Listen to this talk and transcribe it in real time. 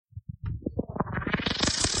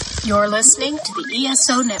You're listening to the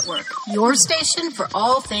ESO Network, your station for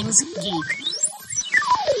all things geek.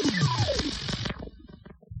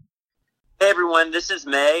 Hey everyone, this is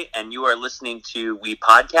May, and you are listening to We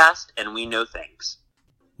Podcast and We Know Things.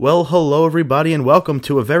 Well, hello everybody, and welcome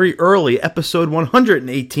to a very early episode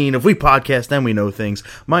 118 of We Podcast and We Know Things.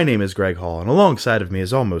 My name is Greg Hall, and alongside of me,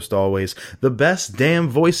 as almost always, the best damn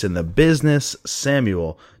voice in the business,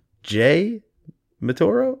 Samuel J.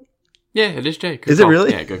 Matoro? Yeah, it is Jay. Good is call. It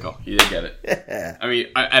really? Yeah, good call. You did get it. Yeah. I mean,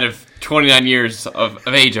 out of 29 years of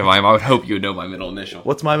age of mine, I would hope you would know my middle initial.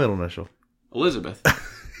 What's my middle initial? Elizabeth.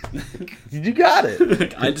 You got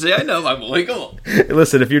it. I'd say I know. I'm like, oh.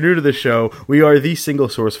 Listen, if you're new to the show, we are the single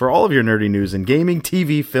source for all of your nerdy news in gaming,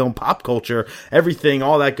 TV, film, pop culture, everything,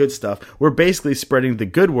 all that good stuff. We're basically spreading the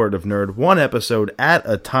good word of nerd one episode at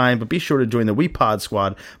a time, but be sure to join the WePod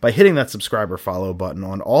squad by hitting that subscribe or follow button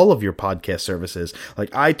on all of your podcast services like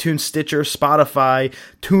iTunes, Stitcher, Spotify,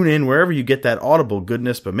 TuneIn, wherever you get that Audible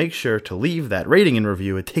goodness, but make sure to leave that rating and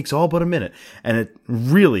review. It takes all but a minute, and it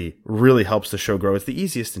really, really helps the show grow. It's the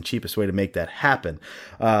easiest and cheapest way to make that happen.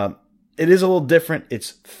 It is a little different.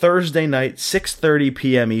 It's Thursday night, 6:30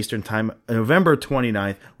 p.m. Eastern Time, November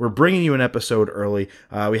 29th. We're bringing you an episode early.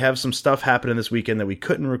 We have some stuff happening this weekend that we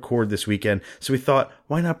couldn't record this weekend, so we thought,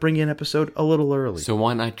 why not bring you an episode a little early? So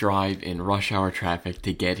why not drive in rush hour traffic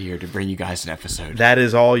to get here to bring you guys an episode? That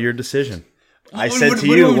is all your decision. I said to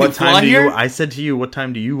you, what time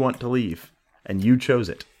do you want to leave? And you chose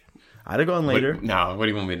it. I'd have gone later. No, what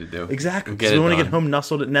do you want me to do? Exactly. Because we want to get home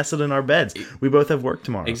nestled in our beds. We both have work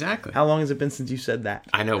tomorrow. Exactly. How long has it been since you said that?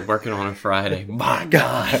 I know, working on a Friday. My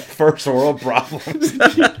God. First world problems.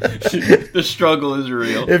 The struggle is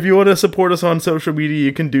real. If you want to support us on social media,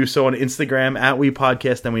 you can do so on Instagram at We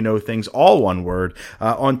Podcast and We Know Things, all one word.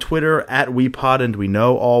 On Twitter at We Pod and We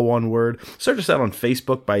Know, all one word. Search us out on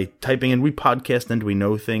Facebook by typing in We Podcast and We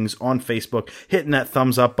Know Things on Facebook, hitting that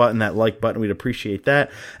thumbs up button, that like button. We'd appreciate that.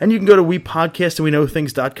 And you can go to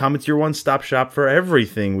WePodcastAndWeKnowThings.com. It's your one-stop shop for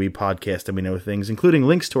everything We Podcast and We Know Things, including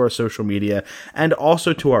links to our social media and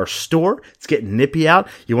also to our store. It's getting nippy out.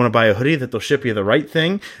 You want to buy a hoodie that they'll ship you the right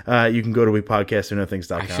thing? You can go to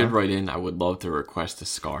WePodcastAndWeKnowThings.com. I should write in, I would love to request a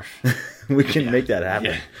scarf. We can make that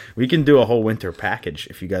happen. Yeah. We can do a whole winter package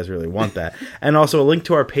if you guys really want that. And also a link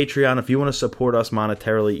to our Patreon. If you want to support us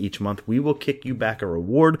monetarily each month, we will kick you back a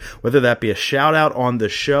reward, whether that be a shout out on the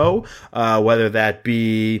show, whether that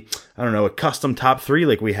be, I don't know, a custom top 3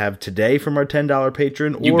 like we have today from our $10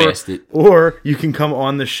 patron. Or you can come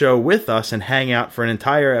on the show with us and hang out for an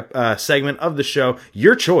entire segment of the show.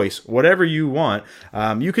 Your choice, whatever you want,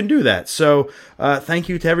 you can do that. So thank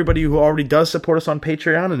you to everybody who already does support us on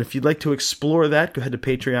Patreon. And if you'd like to explore that, go ahead to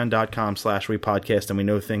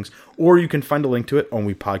patreon.com/WePodcastAndWeKnowThings, or you can find a link to it on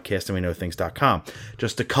WePodcastAndWeKnowThings.com.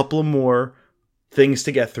 Just a couple more things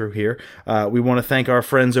to get through here. We want to thank our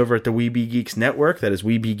friends over at the Weeby Geeks Network, that is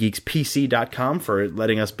WeebyGeeksPC.com, for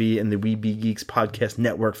letting us be in the Weeby Geeks Podcast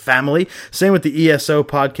Network family. Same with the ESO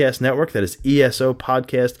Podcast Network, that is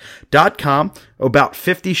ESOPodcast.com. About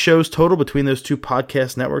 50 shows total between those two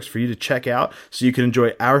podcast networks for you to check out, so you can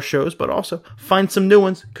enjoy our shows, but also find some new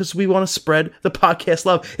ones, because we want to spread the podcast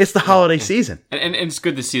love. It's the holiday season. And it's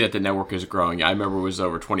good to see that the network is growing. I remember it was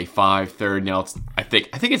over 25, 30, now it's, I think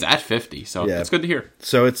it's at 50, so yeah. It's good to hear.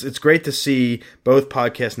 So it's great to see both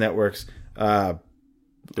podcast networks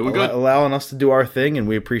doing good, allowing us to do our thing, and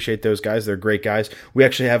we appreciate those guys. They're great guys. We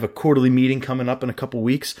actually have a quarterly meeting coming up in a couple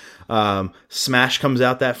weeks. Smash comes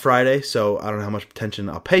out that Friday, so I don't know how much attention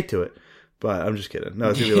I'll pay to it, but I'm just kidding.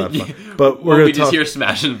 No, it's gonna be a lot of fun. But we're gonna just hear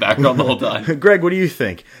Smash in the background the whole time. Greg, what do you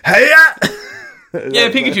think? Hey, yeah,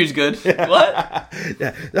 Pikachu's good. Yeah. What?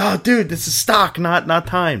 Yeah. Oh, dude, this is stock, not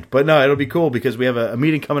timed. But no, it'll be cool because we have a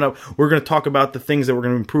meeting coming up. We're going to talk about the things that we're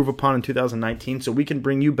going to improve upon in 2019 so we can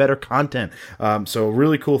bring you better content. So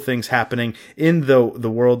really cool things happening in the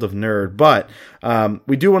world of nerd. But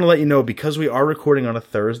we do want to let you know, because we are recording on a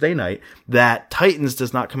Thursday night, that Titans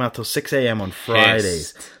does not come out till 6 a.m. on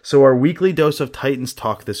Fridays. Yes. So our weekly dose of Titans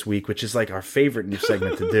talk this week, which is like our favorite new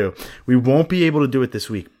segment to do, we won't be able to do it this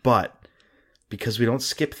week, but because we don't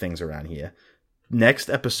skip things around here, next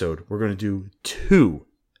episode, we're going to do 2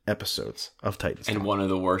 episodes of Titans. And one of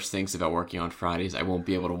the worst things about working on Fridays, I won't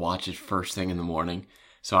be able to watch it first thing in the morning.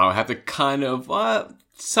 So I'll have to kind of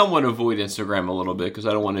somewhat avoid Instagram a little bit because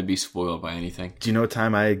I don't want to be spoiled by anything. Do you know what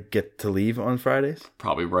time I get to leave on Fridays?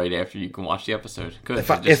 Probably right after you can watch the episode. Good.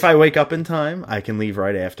 If I wake up in time, I can leave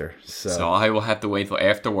right after. So I will have to wait till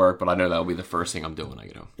after work, but I know that'll be the first thing I'm doing when I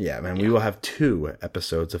get home. Yeah, man. We will have 2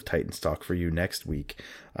 episodes of Titans Talk for you next week.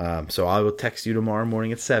 So I will text you tomorrow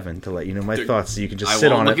morning at 7 to let you know my thoughts, so you can just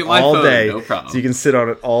sit on it all day. No problem. So you can sit on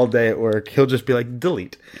it all day at work. He'll just be like,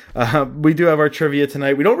 delete. We do have our trivia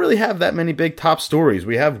tonight. We don't really have that many big top stories.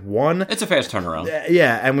 We have one. It's a fast turnaround.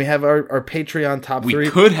 Yeah, and we have our Patreon top 3. We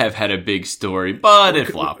could have had a big story, but it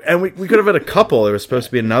flopped. And we could have had a couple. There was supposed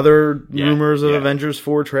to be another rumors of Avengers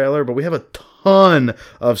 4 trailer, but we have a ton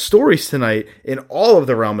of stories tonight in all of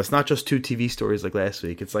the realm. It's not just 2 TV stories like last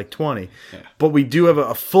week. It's like 20. Yeah. But we do have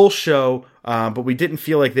a full show, but we didn't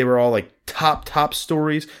feel like they were all like top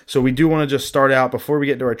stories. So we do want to just start out, before we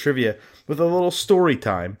get into our trivia, with a little story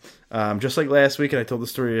time. Just like last week, and I told the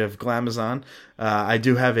story of Glamazon, I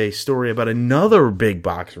do have a story about another big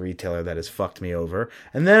box retailer that has fucked me over,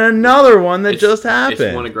 and then another one that just happened.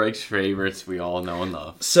 It's one of Greg's favorites we all know and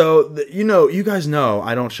love. So, you guys know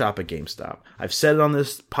I don't shop at GameStop. I've said it on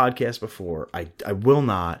this podcast before. I will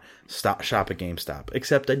not shop at GameStop,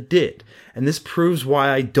 except I did. And this proves why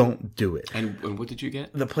I don't do it. And what did you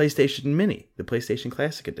get? The PlayStation Mini, the PlayStation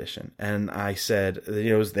Classic Edition. And I said,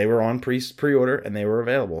 they were on pre-order and they were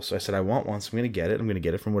available. So I said, I want one, so I'm going to get it. I'm going to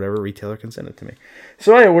get it from whatever retailer can send it to me.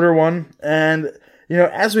 So I order one. And,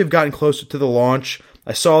 as we've gotten closer to the launch,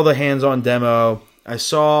 I saw the hands-on demo. I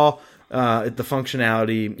saw the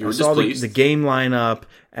functionality. I saw the game lineup.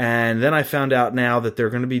 And then I found out now that they're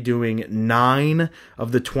going to be doing 9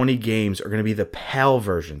 of the 20 games are going to be the PAL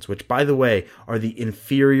versions, which, by the way, are the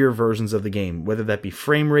inferior versions of the game, whether that be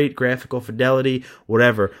frame rate, graphical fidelity,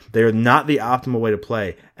 whatever. They're not the optimal way to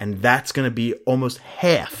play, and that's going to be almost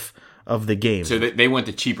half of the game. So they went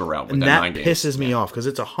the cheaper route with and that 9 games. That pisses me off because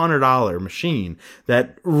it's a $100 machine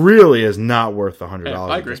that really is not worth the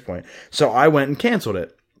 $100 at this point. So I went and canceled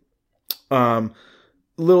it.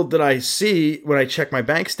 Little did I see, when I checked my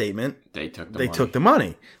bank statement, they took the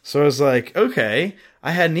money. So I was like, okay.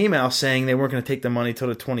 I had an email saying they weren't going to take the money till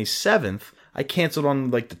the 27th. I canceled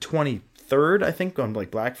on like the 23rd, I think, on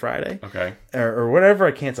like Black Friday. Okay. Or whatever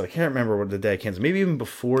I canceled. I can't remember what the day I canceled. Maybe even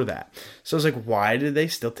before that. So I was like, why did they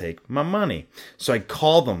still take my money? So I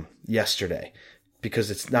called them yesterday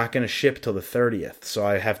because it's not going to ship till the 30th. So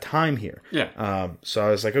I have time here. Yeah. So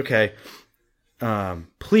I was like, okay,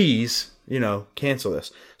 please, cancel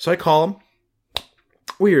this. So I call them.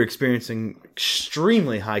 We are experiencing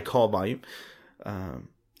extremely high call volume.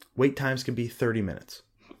 Wait times can be 30 minutes.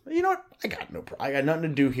 You know what? I got nothing to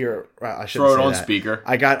do here. I should throw it on speaker.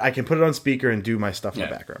 I can put it on speaker and do my stuff in the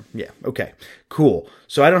background. Yeah. Okay. Cool.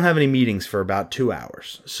 So I don't have any meetings for about 2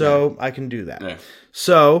 hours, so I can do that. Yeah.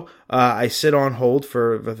 So I sit on hold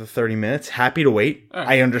for the 30 minutes. Happy to wait. Right.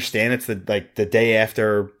 I understand it's the day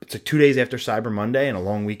after. It's like 2 days after Cyber Monday and a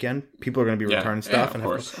long weekend. People are going to be returning stuff. Of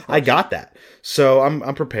course. I got that. So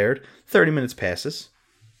I'm prepared. 30 minutes passes.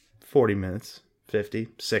 40 minutes. 50,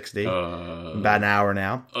 60, about an hour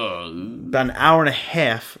now. About an hour and a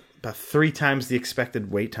half, about 3 times the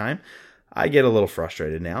expected wait time. I get a little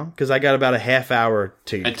frustrated now because I got about a half hour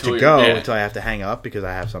to go until I have to hang up because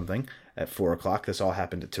I have something at 4 o'clock. This all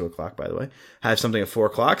happened at 2 o'clock, by the way. I have something at 4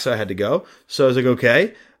 o'clock, so I had to go. So I was like,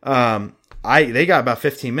 okay. They got about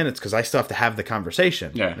 15 minutes because I still have to have the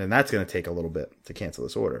conversation. Yeah. And that's going to take a little bit to cancel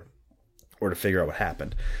this order or to figure out what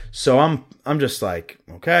happened. So I'm just like,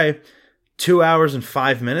 okay. 2 hours and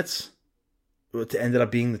 5 minutes ended up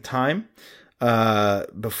being the time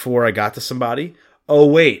before I got to somebody. Oh,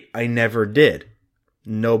 wait, I never did.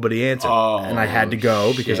 Nobody answered. And I had to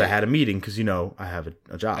go because I had a meeting because, I have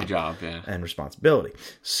a job. A job, yeah. And responsibility.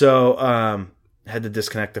 So I had to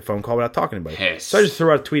disconnect the phone call without talking to anybody. So I just threw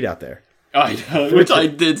out a tweet out there. I know, which I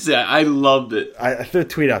did say. I loved it. I threw a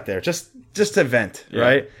tweet out there just to vent,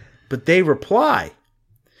 right? But they reply.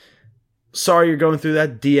 Sorry you're going through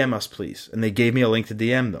that. DM us, please. And they gave me a link to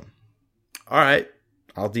DM them. All right.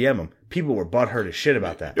 I'll DM them. People were butthurt as shit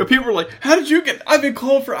about that. People were like, how did you get... I've been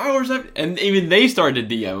called for hours. And even they started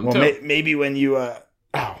to DM them, too. Maybe when you...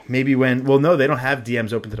 Well, no, they don't have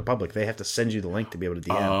DMs open to the public. They have to send you the link to be able to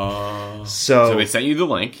DM. So they sent you the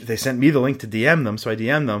link. They sent me the link to DM them, so I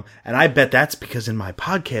DM'd them. And I bet that's because in my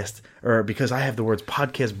podcast, or because I have the words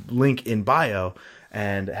podcast link in bio...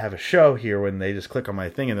 and have a show here when they just click on my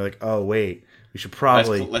thing and they're like, oh, wait, we should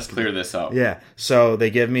probably... Let's clear this up. Yeah. So they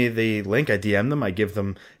give me the link. I DM them. I give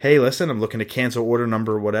them, hey, listen, I'm looking to cancel order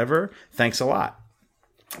number whatever. Thanks a lot.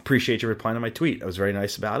 Appreciate you replying to my tweet. I was very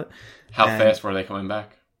nice about it. How fast were they coming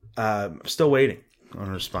back? Still waiting. on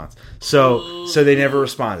a response. So they never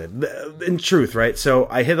responded. In truth, right? So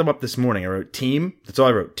I hit them up this morning. I wrote team. That's all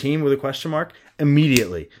I wrote. Team with a question mark.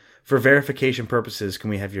 Immediately. For verification purposes, can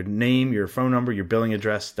we have your name, your phone number, your billing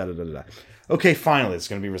address, da-da-da-da-da. Okay, finally, it's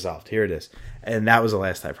going to be resolved. Here it is. And that was the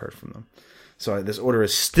last I've heard from them. So this order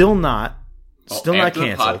is still not canceled. After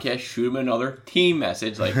the podcast, shoot them another team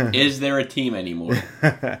message. Like, is there a team anymore?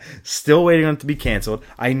 Still waiting on it to be canceled.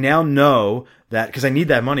 I now know that, because I need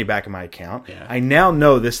that money back in my account. Yeah. I now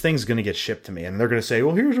know this thing's going to get shipped to me. And they're going to say,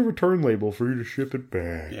 well, here's a return label for you to ship it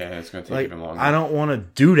back. Yeah, it's going to take even longer. I don't want to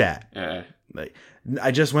do that. Yeah. Like,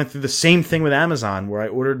 I just went through the same thing with Amazon where I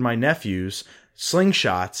ordered my nephews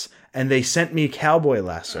slingshots and they sent me cowboy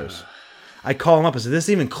lassos. I call them up and said, this is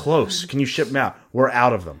even close. Can you ship them out? We're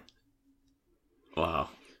out of them. Wow.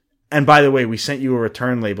 And by the way, we sent you a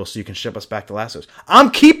return label so you can ship us back the lassos. I'm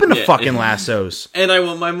keeping the fucking lassos. And I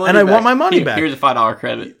want my money back. Here's a $5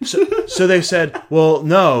 credit. So they said, well,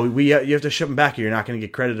 no, you have to ship them back or you're not going to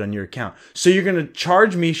get credit on your account. So you're going to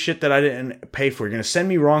charge me shit that I didn't pay for. You're going to send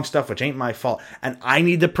me wrong stuff, which ain't my fault. And I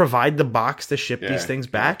need to provide the box to ship these things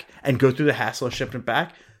back and go through the hassle of shipping it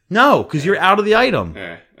back? No, because you're out of the item.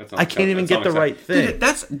 Yeah, I can't even get the right thing.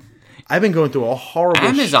 Dude, I've been going through a horrible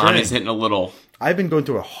Amazon string. is hitting a little... I've been going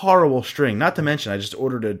through a horrible string. Not to mention, I just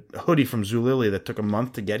ordered a hoodie from Zulily that took a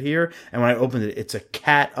month to get here. And when I opened it, it's a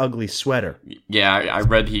cat ugly sweater. Yeah, I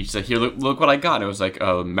read he said, here, look what I got. It was like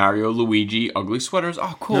Mario, Luigi, ugly sweaters.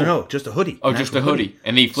 Oh, cool. No, just a hoodie. Oh, just a hoodie.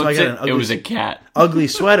 And he flips it was a cat. Ugly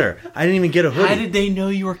sweater. I didn't even get a hoodie. How did they know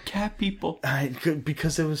you were cat people?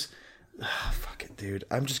 Because it was... fuck it, dude.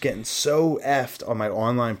 I'm just getting so effed on my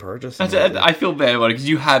online purchase. I feel bad about it because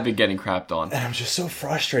you have been getting crapped on. And I'm just so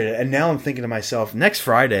frustrated. And now I'm thinking to myself, next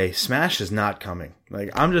Friday, Smash is not coming.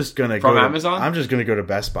 Like, I'm just going to go... From Amazon? I'm just going to go to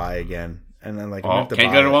Best Buy again. And then, like, can't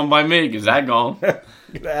go to one by me because that gone. I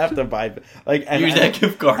have to buy... Use that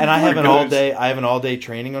gift card. And I have an all-day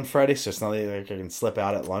training on Friday, so it's not like I can slip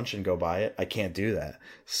out at lunch and go buy it. I can't do that.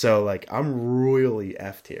 So, like, I'm really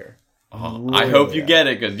effed here. I hope you get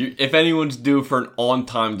it, because if anyone's due for an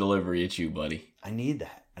on-time delivery, it's you, buddy. I need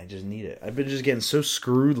that. I just need it. I've been just getting so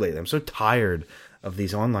screwed lately. I'm so tired of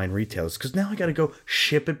these online retailers, because now I got to go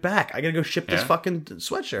ship it back. I got to go ship this fucking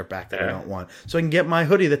sweatshirt back that I don't want, so I can get my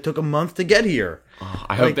hoodie that took a month to get here.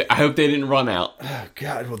 I hope they didn't run out. Oh,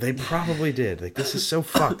 God. Well, they probably did. Like, this is so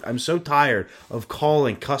fucked. I'm so tired of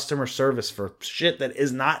calling customer service for shit that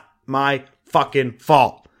is not my fucking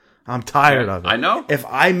fault. I'm tired of it. I know. If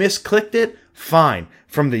I misclicked it, fine.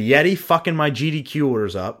 From the Yeti fucking my GDQ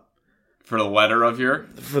orders up. For the letter of your...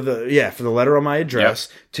 For the letter on my address.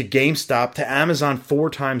 Yep. To GameStop. To Amazon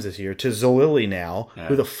 4 times this year. To Zulily now. Yeah.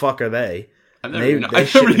 Who the fuck are they? I've never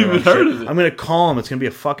even heard of it. I'm going to call them. It's going to be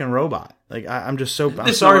a fucking robot. Like, I'm just so...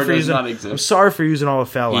 I'm sorry for using all the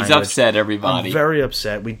foul language. He's upset, everybody. I'm very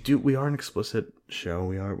upset. We are an explicit show.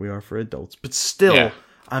 We are for adults. But still,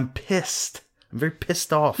 I'm pissed. I'm very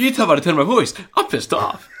pissed off. You tell by the tone of my voice. I'm pissed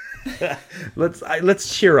off.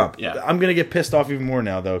 Let's cheer up. Yeah. I'm gonna get pissed off even more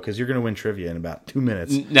now though, because you're gonna win trivia in about 2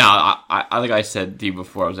 minutes. No, I like I said to you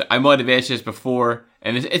before. I might have asked this before,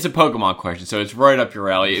 and it's a Pokemon question, so it's right up your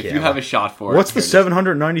alley. If you have a shot for it. What's the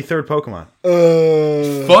 793rd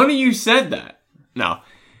Pokemon? Funny you said that. Now,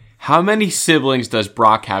 how many siblings does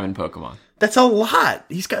Brock have in Pokemon? That's a lot.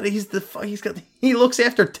 He looks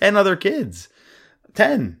after 10 other kids.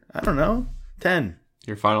 10. I don't know. 10.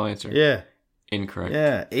 Your final answer? Yeah. Incorrect.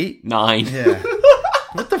 Yeah. 8? 9. Yeah.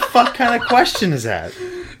 What the fuck kind of question is that?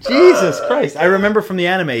 Jesus Christ. I remember from the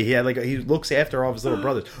anime, he looks after all of his little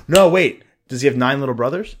brothers. No, wait. Does he have 9 little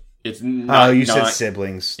brothers? It's not. Oh, you said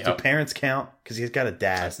siblings. Yep. Do parents count? Because he's got a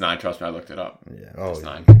dad. That's 9. Trust me, I looked it up. Yeah. Oh, that's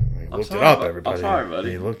 9. He looked it up, everybody. I'm sorry,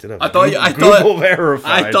 buddy. He looked it up. Google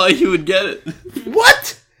verified. I thought you would get it.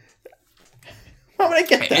 What? How would I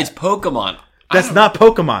get that? It's Pokemon. That's not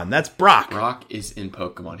Pokemon. That's Brock. Brock is in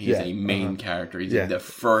Pokemon. He's a main character. He's the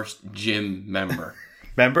first gym member.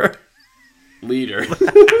 Member? Leader.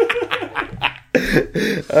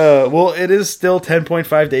 Well, it is still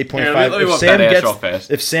 10.5 to 8.5.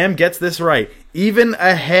 If Sam gets this right, even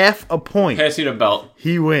a half a point, pass you the belt.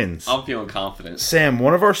 He wins. I'm feeling confident. Sam,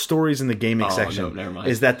 one of our stories in the gaming section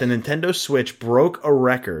is that the Nintendo Switch broke a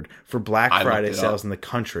record for Black Friday sales in the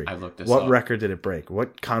country. I looked this What up. record did it break?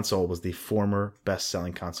 What console was the former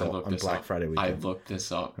best-selling console on Black Friday weekend? I looked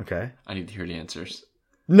this up. Okay. I need to hear the answers.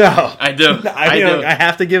 No. I do. I do. I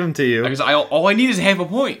have to give them to you. Because all I need is half a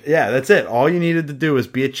point. Yeah, that's it. All you needed to do was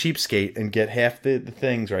be a cheapskate and get half the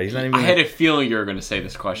things right. He's not even. I had a feeling you were going to say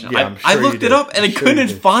this question. Yeah, I looked it up and I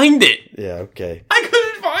couldn't find it. Yeah, okay. I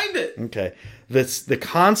couldn't find it. Okay. The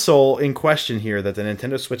console in question here that the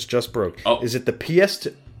Nintendo Switch just broke. Oh. Is it the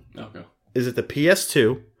PS2? No, go. Is it the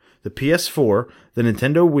PS2, the PS4, the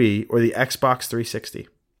Nintendo Wii, or the Xbox 360?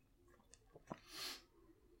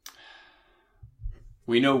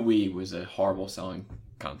 We know Wii was a horrible selling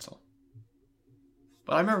console.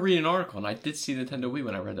 But I remember reading an article, and I did see Nintendo Wii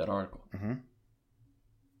when I read that article. Mm-hmm.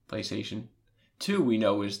 PlayStation 2, we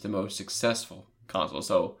know, is the most successful console.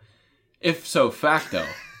 So, if so facto,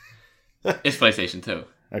 it's PlayStation 2.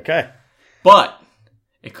 Okay. But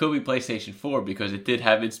it could be PlayStation 4 because it did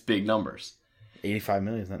have its big numbers. 85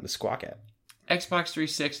 million is nothing to squawk at. Xbox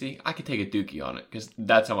 360, I could take a dookie on it because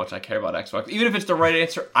that's how much I care about Xbox. Even if it's the right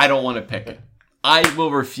answer, I don't want to pick it. I will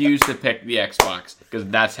refuse to pick the Xbox because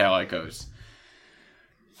that's how it goes.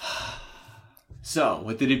 So,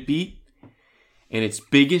 what did it beat in its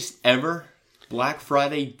biggest ever Black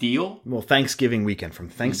Friday deal? Well, Thanksgiving weekend, from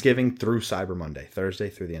Thanksgiving through Cyber Monday, Thursday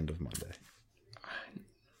through the end of Monday.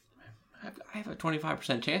 I have a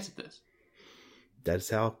 25% chance at this. That's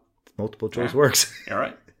how multiple choice works. All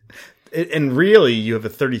right. And really, you have a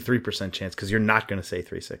 33% chance because you're not going to say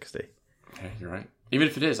 360. Okay, you're right. Even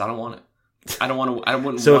if it is, I don't want it. I don't want to. I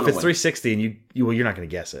wouldn't. So want if it's to 360 and you're not going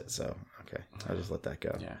to guess it. So okay, I'll just let that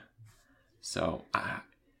go. Yeah. So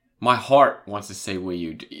my heart wants to say Wii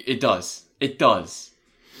U. It does. It does.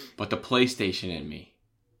 But the PlayStation in me,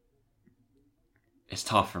 it's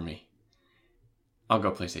tough for me. I'll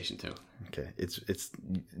go PlayStation 2. Okay, it's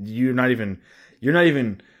you're not even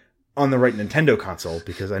on the right Nintendo console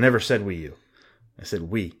because I never said Wii U. I said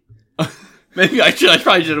Wii. Maybe I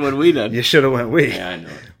probably should have went Wii then. You should have went Wii. Yeah, I know.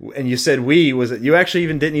 And you said Wii was. You actually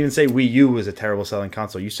didn't even say Wii U was a terrible selling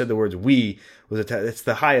console. You said the words Wii was it's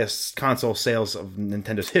the highest console sales of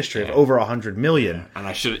Nintendo's history of over 100 million. Yeah. And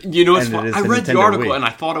I should. You know, it's I read the article Wii. and I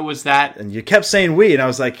thought it was that. And you kept saying Wii, and I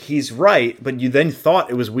was like, he's right, but you then thought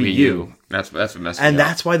it was Wii U. That's what messed me and up.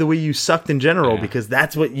 that's why the Wii U sucked in general because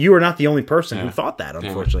that's what you are not the only person who thought that.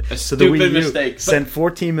 Unfortunately, so the Wii U mistake, sent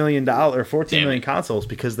 $14 million consoles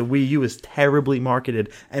because the Wii U is terribly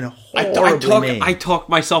marketed and horribly made. I talked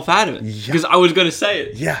myself out of it because I was going to say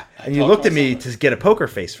it. Yeah, and you looked at me to get a poker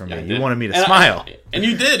face from me. You wanted me to smile, and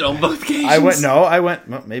you did on both occasions. I went.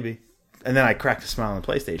 Well, maybe, and then I cracked a smile on the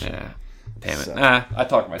PlayStation. Yeah, damn it. I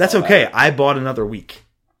talked myself. That's okay. I bought another week.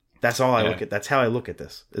 That's all I look at. That's how I look at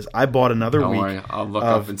this. Is I bought another week. Worry. I'll look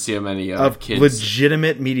up and see how many of kids.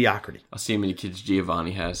 Legitimate mediocrity. I'll see how many kids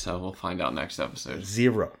Giovanni has. So we'll find out next episode.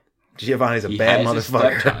 0. Giovanni's a bad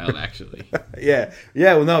motherfucker. His stepchild, actually. Yeah.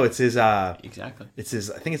 Well, no, it's his. Exactly. It's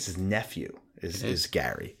his. I think it's his nephew. Is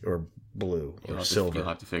Gary or Blue or Silver? You'll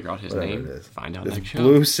have to figure out his Whatever name. it is. Find out It's next show.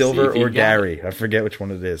 Blue, Silver, or got Gary. it. I forget which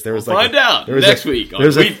one it is. There was find out next week on the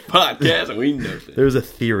podcast, and we know this. There's a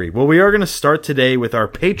theory. Well, we are going to start today with our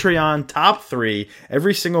Patreon top 3.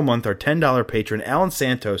 Every single month, our $10 patron, Alan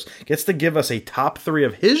Santos, gets to give us a top 3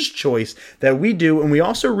 of his choice that we do, and we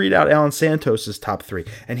also read out Alan Santos's top 3.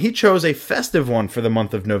 And he chose a festive one for the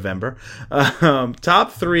month of November.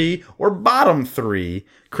 Top 3 or bottom 3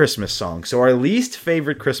 Christmas songs. So our least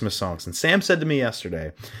favorite Christmas songs. And Sam said to me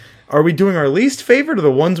yesterday, are we doing our least favorite or the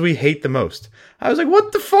ones we hate the most? I was like,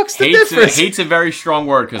 what the fuck's the difference? Hate's a very strong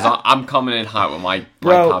word because I'm coming in hot with my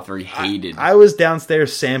top 3 hated. I was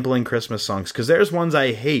downstairs sampling Christmas songs because there's ones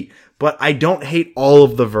I hate, but I don't hate all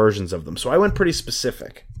of the versions of them. So I went pretty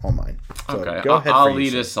specific on mine. So okay, go ahead. I'll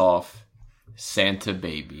lead us off. Santa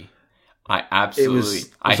Baby. I absolutely.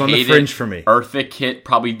 It was on the fringe for me. Eartha Kitt,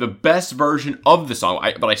 probably the best version of the song,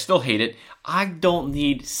 but I still hate it. I don't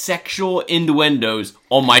need sexual innuendos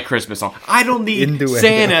on my Christmas song. I don't need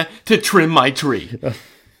Santa to trim my tree.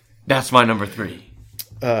 That's my number 3.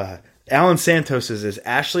 Alan Santos's is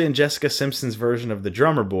Ashley and Jessica Simpson's version of The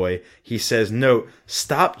Drummer Boy. He says, note,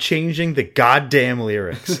 stop changing the goddamn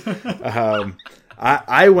lyrics.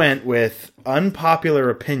 I went with unpopular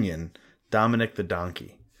opinion, Dominic the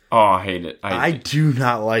Donkey. Oh, I hate it. I do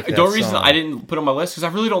not like that song. The reason I didn't put it on my list because I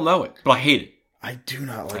really don't know it, but I hate it. I do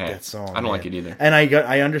not like that song. I don't like it either. And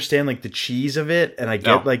I understand like the cheese of it, and I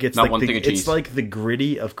get it's like the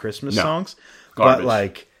gritty of Christmas songs. Garbage. But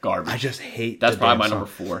like garbage. I just hate that's probably my song.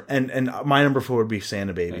 number 4. And my number 4 would be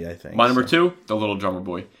Santa Baby, I think. My number 2, The Little Drummer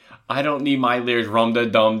Boy. I don't need my lyrics rum da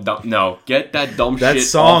dum dum. No, get that dumb that shit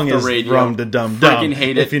song off the is radio. Rum da dum dum. Freaking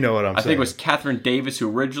hate it. If you know what I'm saying. I think it was Catherine Davis who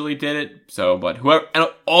originally did it. So, but whoever, and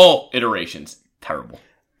all iterations, terrible.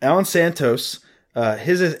 Alan Santos,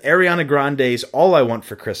 his is Ariana Grande's "All I Want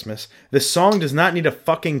for Christmas." The song does not need a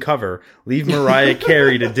fucking cover. Leave Mariah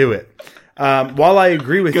Carey to do it. While I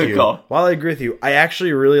agree with you, I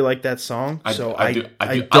actually really like that song. So I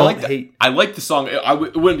don't hate. I like the song.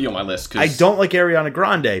 It wouldn't be on my list. I don't like Ariana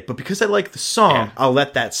Grande, but because I like the song, I'll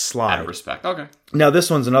let that slide. Out of respect. Okay. Now this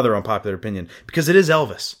one's another unpopular opinion because it is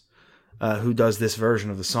Elvis. who does this version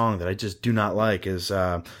of the song that I just do not like, is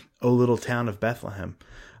 "O Little Town of Bethlehem."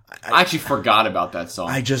 I actually forgot about that song.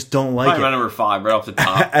 I just don't like Probably it. my number 5 right off the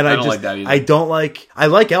top. And I don't like that either. I don't like. I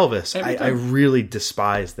like Elvis. Every I time. really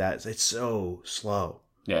despise that. It's so slow.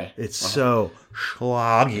 Yeah. It's so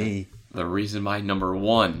schloggy. The reason my number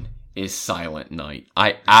 1 is Silent Night.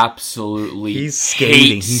 I absolutely He's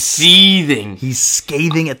scathing. hate seething. He's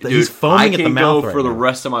scathing at the. Dude, he's foaming I at the can mouth go right for the now.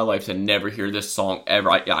 rest of my life to never hear this song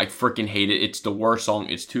ever. I freaking hate it. It's the worst song.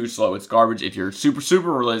 It's too slow. It's garbage. If you're super,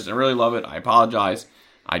 super religious and really love it, I apologize.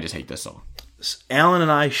 I just hate this song. Alan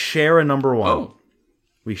and I share a number 1. Oh.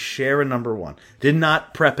 We share a number 1. Did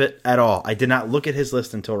not prep it at all. I did not look at his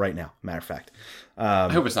list until right now. Matter of fact,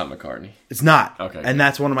 I hope it's not McCartney. it's not. Okay, and good.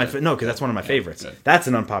 that's one of my no, because that's one of my favorites. good. That's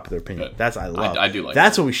an unpopular opinion. Good. That's I love. I do like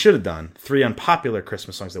That's that. what we should have done. 3 unpopular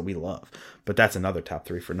Christmas songs that we love. But that's another top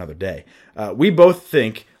 3 for another day. We both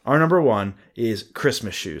think our number 1 is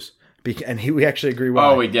Christmas Shoes. And we actually agree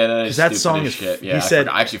why. Oh, we did it. Because that song is. shit. Yeah, he said.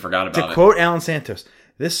 I actually forgot about To it. quote Alan Santos,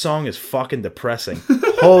 this song is fucking depressing.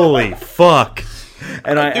 Holy fuck.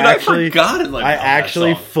 And I Dude, actually I forgot about I that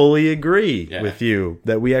actually song. fully agree Yeah. with you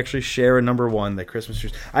that we actually share a number 1, that Christmas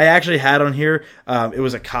Shoes. I actually had on here, it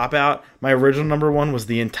was a cop-out. My original number 1 was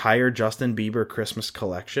the entire Justin Bieber Christmas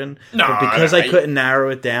collection. No, but because I I- couldn't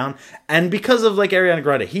narrow it down, and because of like Ariana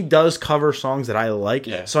Grande, he does cover songs that I like,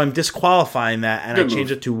 Yeah. so I'm disqualifying that, and Good I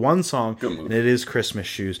changed move. it to one song, Good move. and it is Christmas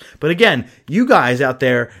Shoes. But again, you guys out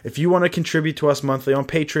there, if you want to contribute to us monthly on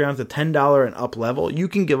Patreon at the $10 and up level, you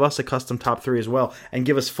can give us a custom top 3 as well, and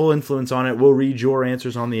give us full influence on it. We'll read your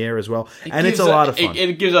answers on the air as well, and it's a lot of fun.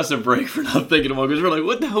 It gives us a break for not thinking of one because we're like,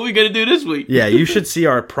 what the hell are we going to do this week? Yeah, you should see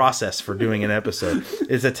our process for doing an episode.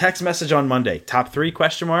 It's a text message on Monday. Top 3 ?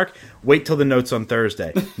 Wait till the notes on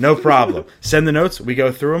Thursday. No problem. Send the notes. We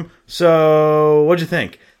go through them. So, what'd you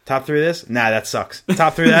think? Top 3 of this? Nah, that sucks.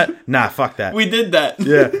 Top 3 of that? Nah, fuck that. We did that.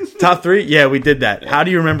 Yeah. Top 3? Yeah, we did that. How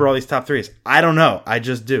do you remember all these top 3s? I don't know. I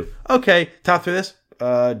just do. Okay, top 3 of this?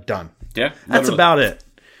 Done. Yeah. That's literally. about it.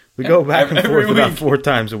 We go back and Every forth about week. 4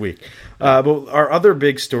 times a week. But our other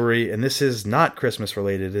big story, and this is not Christmas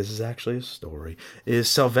related, this is actually a story, is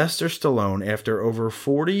Sylvester Stallone, after over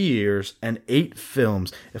 40 years and 8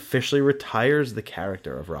 films, officially retires the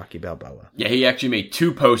character of Rocky Balboa. Yeah, he actually made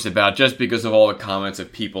 2 posts about it just because of all the comments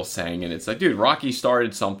of people saying it. It's like, dude, Rocky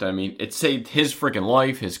started something. I mean, it saved his freaking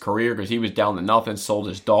life, his career, because he was down to nothing, sold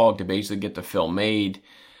his dog to basically get the film made,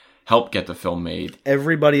 help get the film made.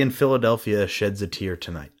 Everybody in Philadelphia sheds a tear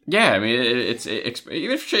tonight. Yeah, I mean, it's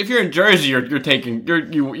even if you're in Jersey,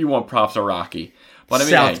 you want props to Rocky. But I mean,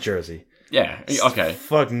 South hey, Jersey. Yeah, okay.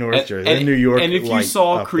 Fuck North Jersey. And New York. And if you light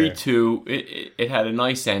saw up Creed there. 2, it had a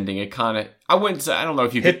nice ending. It kind of, I wouldn't say, I don't know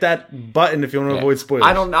if you Hit that button if you want to avoid spoilers.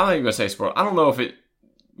 I'm not even going to say spoiler. I don't know if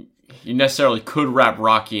you necessarily could wrap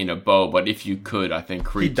Rocky in a bow, but if you could, I think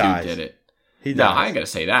Creed 2 dies. did it. He No, dies. I ain't going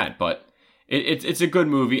to say that, but it's a good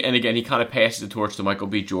movie. And again, he kind of passes the torch to Michael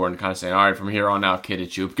B. Jordan, kind of saying, all right, from here on out, kid,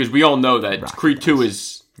 it's you. Because we all know that Creed 2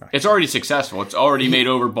 is, it's already successful. It's already made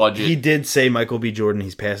over budget. He did say Michael B. Jordan.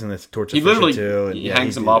 He's passing the torch. He literally too, and he yeah,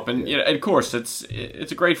 hangs he him did. up, and you know, of course, it's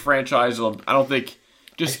a great franchise. I don't think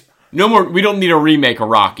no more. We don't need a remake of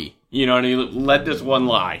Rocky. You know, what I mean? Let this one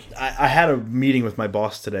lie. I had a meeting with my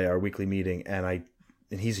boss today, our weekly meeting, and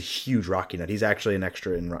he's a huge Rocky nut. He's actually an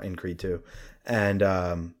extra in Creed 2, and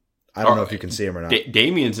I don't know if you can see him or not.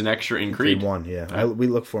 Damien's an extra in Creed. Creed 1, yeah. We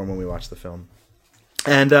look for him when we watch the film,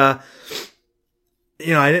 and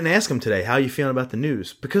you know, I didn't ask him today, how you feeling about the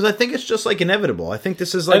news? Because I think it's just like inevitable. I think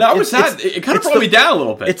this is like... And I was sad. It kind of brought me down a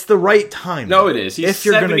little bit. It's the right time. No, it is. He's if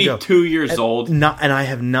you're gonna 72 years old. And I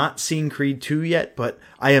have not seen Creed 2 yet, but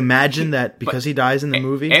I imagine that because he dies in the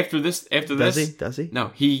movie... After this... Does he? No,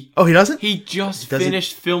 he... Oh, he doesn't? He just Does he?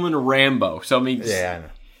 finished filming Rambo. So, I mean... Yeah,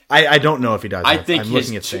 I know. I don't know if he does. I think I'm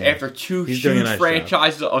looking at Sam. after 2 He's doing a huge nice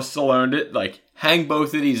franchises of Stallone, like, hang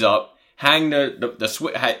both of these up, hang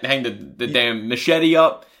the damn machete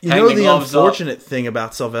up, You hang know, the the gloves up. unfortunate thing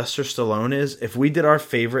about Sylvester Stallone is if we did our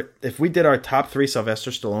top 3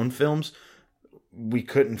 Sylvester Stallone films, we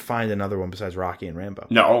couldn't find another one besides Rocky and Rambo.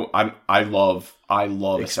 No, I love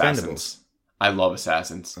Expendables. Assassins. I love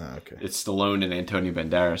Assassins. Oh, okay. It's Stallone and Antonio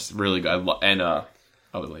Banderas. Really good. And other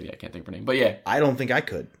lady, I can't think of her name. But yeah. I don't think I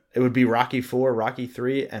could. It would be Rocky 4, Rocky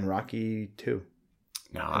 3, and Rocky 2.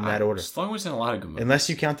 No, In that order. Stallone was in a lot of good movies. Unless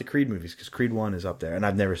you count the Creed movies, because Creed 1 is up there. And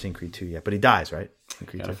I've never seen Creed 2 yet. But he dies, right? In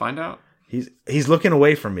Creed Gotta 2. find out. He's looking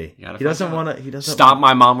away from me. Gotta He doesn't find out. want to... He doesn't Stop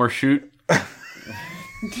My Mom or Shoot.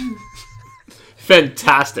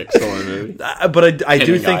 Fantastic Stallone movie. But I do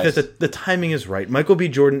Kidding, think guys. that the timing is right. Michael B.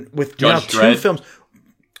 Jordan with now Judge 2 Dredd. films.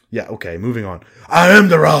 Yeah, okay, moving on. I am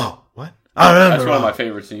the Raw. What? That's one of my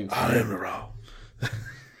favorite scenes. I am the Raw.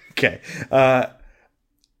 Okay.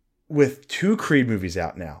 With 2 Creed movies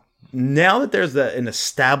out now that there's an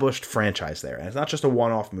established franchise there, and it's not just a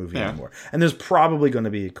one-off movie anymore, and there's probably going to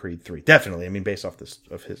be a Creed 3. Definitely. I mean, based off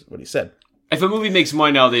what he said. If a movie makes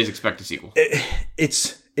money nowadays, expect a sequel.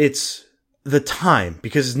 It's the time,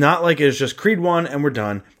 because it's not like it's just Creed 1 and we're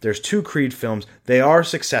done. There's 2 Creed films. They are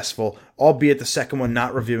successful, albeit the second one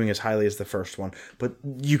not reviewing as highly as the first one. But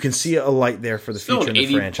you can see a light there for the still future of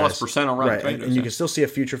the franchise. Still 80+% on Rotten Tomatoes. And you can still see a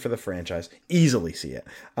future for the franchise. Easily see it.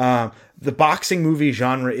 The boxing movie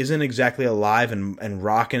genre isn't exactly alive and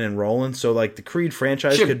rocking and rolling. So like the Creed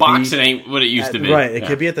franchise could boxing ain't what it used to be. Right. It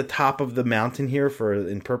could be at the top of the mountain here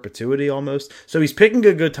in perpetuity almost. So he's picking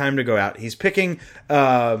a good time to go out. He's picking...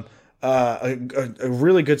 a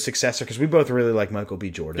really good successor, because we both really like Michael B.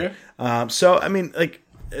 Jordan. Yeah. So I mean, like,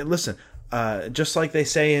 listen, just like they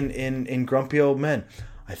say in Grumpy Old Men,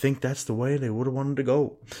 I think that's the way they would have wanted to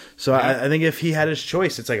go. So I think if he had his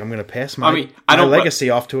choice, it's like, I'm going to pass my legacy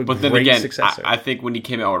off to a great then again, successor. I think when he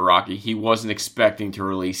came out with Rocky, he wasn't expecting to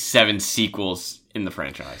release 7 sequels in the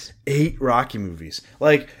franchise. 8 Rocky movies.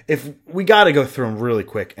 Like, if we got to go through them really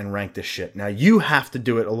quick and rank this shit. Now, you have to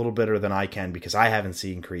do it a little better than I can, because I haven't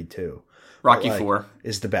seen Creed 2. Rocky 4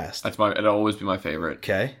 is the best. It'll always be my favorite.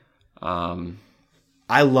 Okay.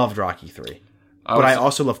 I loved Rocky 3, but I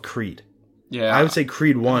also love Creed. Yeah, I would say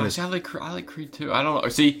Creed 1 is. I like Creed 2. I don't know.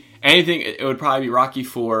 See, anything, it would probably be Rocky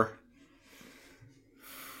 4.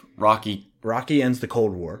 Rocky ends the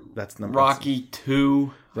Cold War. That's number. Rocky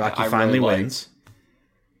 2. Rocky finally wins.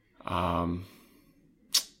 I'd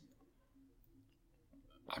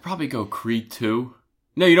probably go Creed 2.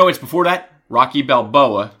 No, you know what's before that? Rocky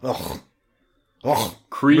Balboa.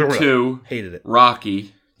 Creed 2. Hated it.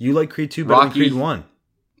 Rocky. You like Creed 2 better than Creed 1.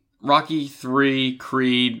 Rocky 3,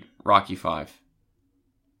 Creed, Rocky 5.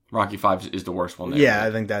 Rocky 5 is the worst one there. Yeah,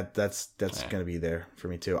 I think that's going to be there for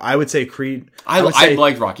me too. I would say Creed. I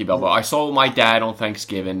liked Rocky Balboa. I saw my dad on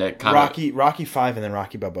Thanksgiving. That kind of Rocky 5 and then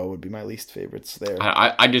Rocky Balboa would be my least favorites there.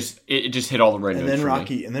 It just hit all the right notes for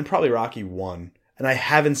me. And then probably Rocky 1. And I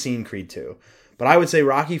haven't seen Creed 2. But I would say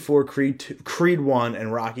Rocky 4, Creed 1,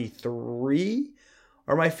 and Rocky 3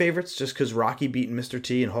 are my favorites, just because Rocky beating Mr.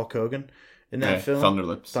 T and Hulk Hogan in that film.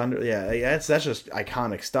 Thunderlips. That's just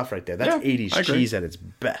iconic stuff right there. That's 80s cheese at its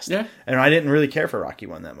best. Yeah. And I didn't really care for Rocky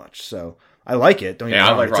 1 that much, so I like it. Don't get me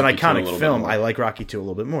wrong. It's an iconic film. I like Rocky 2 a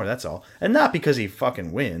little bit more, that's all. And not because he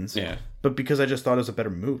fucking wins, but because I just thought it was a better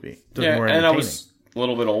movie. It was more entertaining. And I was a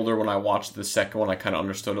little bit older when I watched the second one. I kind of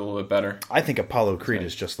understood it a little bit better. I think Apollo Creed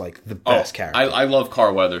is just like the best character. I love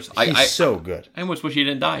Carl Weathers. He's so good. I almost wish he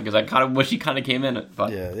didn't die, because I kind of wish he kind of came in it.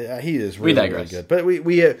 But yeah, he is really, really good. But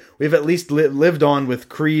we've at least lived on with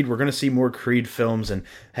Creed. We're going to see more Creed films. And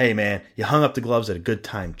hey, man, you hung up the gloves at a good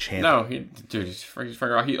time, champ. No, he's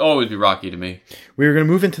Rocky. He'd always be Rocky to me. We're going to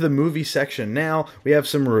move into the movie section now. We have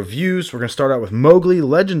some reviews. We're going to start out with Mowgli,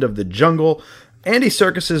 Legend of the Jungle. Andy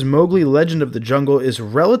Serkis's Mowgli: Legend of the Jungle is a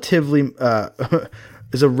relatively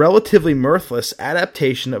mirthless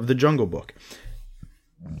adaptation of the Jungle Book.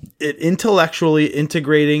 It's intellectually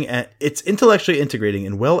integrating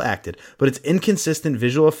and well acted, but its inconsistent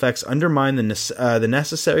visual effects undermine the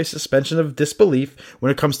necessary suspension of disbelief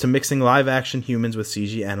when it comes to mixing live-action humans with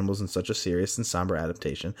CG animals in such a serious and somber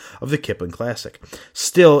adaptation of the Kipling classic.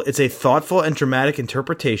 Still, it's a thoughtful and dramatic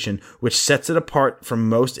interpretation which sets it apart from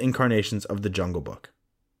most incarnations of the Jungle Book.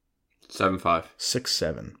 7.5.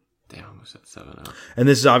 6.7. Damn, I almost said 7.0. And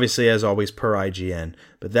this is obviously, as always, per IGN.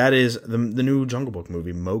 But that is the new Jungle Book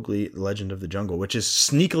movie, Mowgli: Legend of the Jungle, which is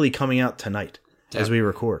sneakily coming out tonight as we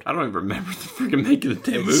record. I don't even remember the freaking making of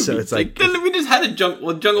the damn movie. So it's like we just had a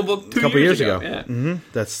Jungle Book 2 a couple years ago. Yeah. Mm-hmm.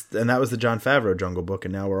 That was the Jon Favreau Jungle Book,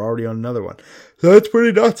 and now we're already on another one. So that's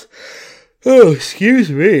pretty nuts. Oh, excuse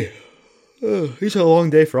me. Oh, it's a long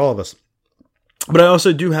day for all of us. But I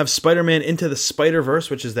also do have Spider-Man Into the Spider-Verse,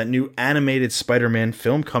 which is that new animated Spider-Man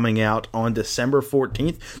film coming out on December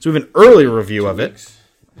 14th. So we have an early review of it.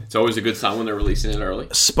 It's always a good sign when they're releasing it early.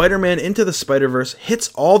 Spider-Man Into the Spider-Verse hits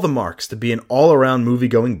all the marks to be an all-around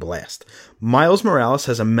movie-going blast. Miles Morales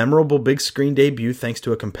has a memorable big screen debut thanks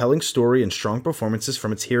to a compelling story and strong performances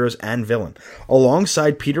from its heroes and villain.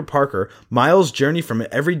 Alongside Peter Parker, Miles' journey from an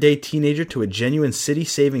everyday teenager to a genuine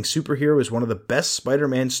city-saving superhero is one of the best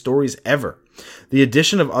Spider-Man stories ever. The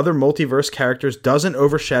addition of other multiverse characters doesn't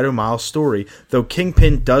overshadow Miles' story, though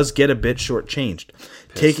Kingpin does get a bit shortchanged.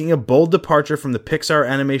 Taking a bold departure from the Pixar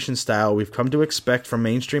animation style we've come to expect from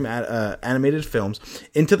mainstream animated films,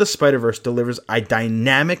 Into the Spider-Verse delivers a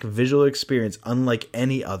dynamic visual experience unlike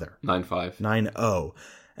any other. 9.5. 9.0.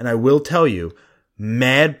 And I will tell you,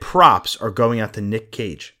 mad props are going out to Nick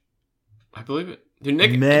Cage. I believe it. Dude,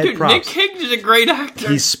 Nick Cage is a great actor.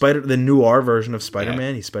 He's the noir version of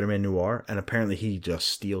Spider-Man. Yeah. He's Spider-Man noir, and apparently he just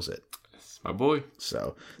steals it. That's my boy.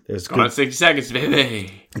 So there's good, 60 seconds,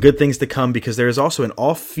 baby. Good things to come because there is also an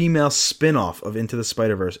all-female spin-off of Into the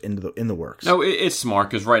Spider-Verse in the works. No, it's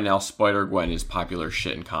smart because right now Spider-Gwen is popular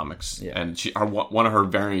shit in comics, and one of her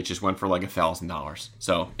variants just went for like $1,000.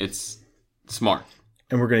 So it's smart.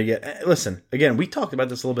 And we're going to get... Listen, again, we talked about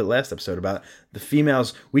this a little bit last episode about the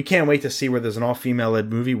females. We can't wait to see where there's an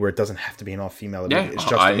all-female-led movie where it doesn't have to be an all-female-led movie. It's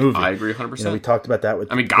just a movie. I agree 100%. You know, we talked about that with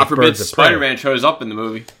God forbid Spider-Man shows up in the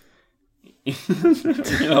movie. You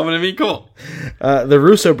know what I mean? Cool. The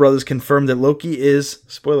Russo brothers confirmed that Loki is,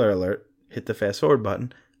 spoiler alert, hit the fast-forward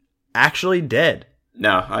button, actually dead.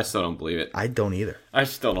 No, I still don't believe it. I don't either. I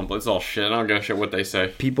still don't believe it. It's all shit. I don't give a shit what they say.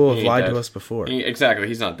 People have lied to us before. Exactly.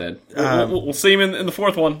 He's not dead. We'll see him in the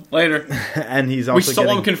fourth one later. And he's also we still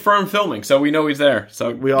haven't confirmed filming, so we know he's there.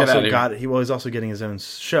 So we also he's also getting his own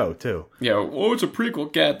show too. Yeah. Oh, it's a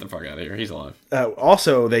prequel. Get the fuck out of here. He's alive.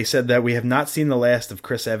 Also, they said that we have not seen the last of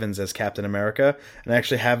Chris Evans as Captain America, and I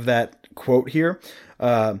actually have that quote here.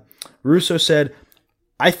 Russo said,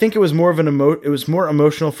 I think it was more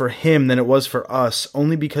emotional for him than it was for us,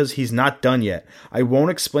 only because he's not done yet. I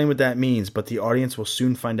won't explain what that means, but the audience will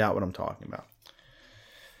soon find out what I'm talking about.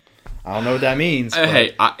 I don't know what that means.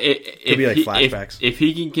 Hey, it could be like flashbacks. If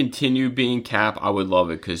he can continue being Cap, I would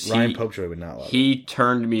love it because Ryan Popejoy would not love it. He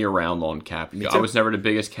turned me around on Cap. I was never the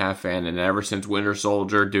biggest Cap fan, and ever since Winter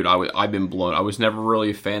Soldier, dude, I've been blown. I was never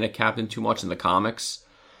really a fan of Captain too much in the comics.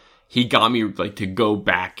 He got me like to go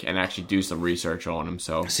back and actually do some research on him.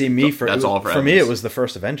 So see me for me it was the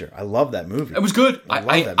first Avenger. I love that movie. It was good.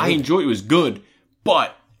 I enjoyed it. It was good,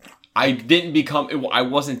 but I didn't I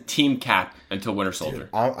wasn't Team Cap until Winter Soldier.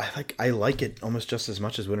 Dude, I like it almost just as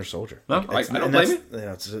much as Winter Soldier. No, I don't blame you.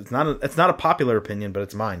 It's not a popular opinion, but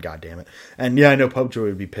it's mine. God damn it! And yeah, I know Popejoy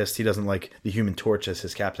would be pissed. He doesn't like the Human Torch as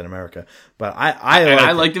his Captain America, but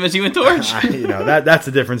I liked him as Human Torch. That's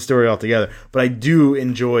a different story altogether. But I do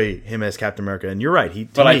enjoy him as Captain America, and you're right.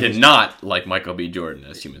 I did not like Michael B. Jordan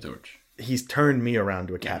as Human Torch. He's turned me around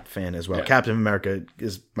to a Cap fan as well. Yeah. Captain America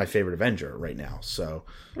is my favorite Avenger right now. So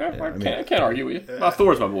I can't argue with you.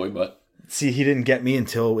 Thor's my boy, but see, he didn't get me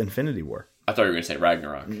until Infinity War. I thought you were going to say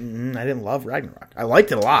Ragnarok. I didn't love Ragnarok. I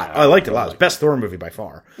liked it a lot. I liked it a lot. It was the best Thor movie by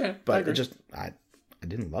far. Yeah, but I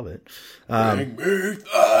didn't love it. I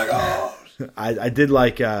did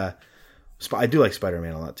like. I do like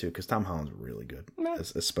Spider-Man a lot too because Tom Holland's really good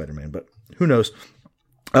as Spider-Man. But who knows?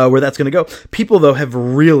 Where that's going to go. People, though, have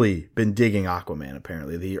really been digging Aquaman,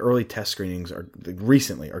 apparently. The early test screenings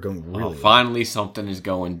recently are going really well. Finally, something is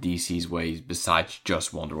going DC's ways besides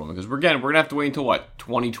just Wonder Woman. Because we're going to have to wait until,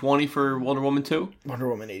 2020 for Wonder Woman 2? Wonder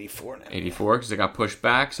Woman 84 now. 84, because it got pushed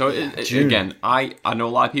back. So, again, I know a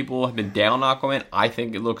lot of people have been down on Aquaman. I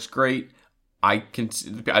think it looks great. I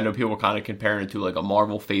know people are kind of comparing it to, a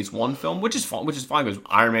Marvel Phase 1 film, which is fine because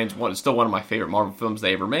Iron Man's still one of my favorite Marvel films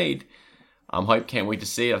they ever made. I'm hyped. Can't wait to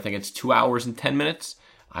see it. I think it's 2 hours and 10 minutes.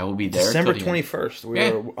 I will be there. December 21st.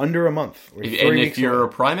 We're under a month. And if you're a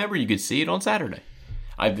Prime member, you could see it on Saturday.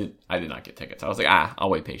 I did not get tickets. I was like, I'll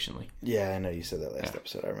wait patiently. Yeah, I know you said that last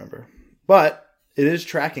episode. I remember. But it is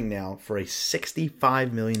tracking now for a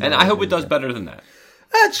 $65 million. And I hope it does better than that.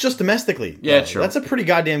 That's just domestically. Yeah, sure. That's a pretty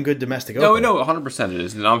goddamn good domestic opening. No, 100% it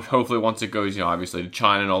is. And hopefully once it goes, obviously to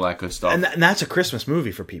China and all that good stuff. And that's a Christmas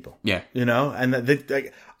movie for people. Yeah.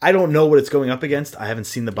 And I don't know what it's going up against. I haven't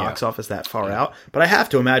seen the box office that far out. But I have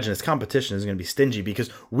to imagine its competition is going to be stingy because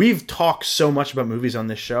we've talked so much about movies on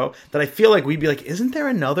this show that I feel like we'd be like, isn't there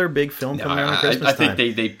another big film coming out on Christmas time? I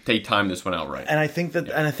think they timed this one out right. And I think that,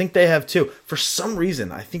 and I think they have too. For some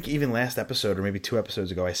reason, I think even last episode or maybe 2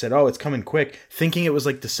 episodes ago, I said, it's coming quick, thinking it was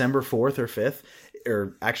like December 4th or 5th,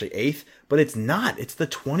 or actually 8th, but it's not. It's the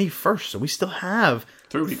 21st, so we still have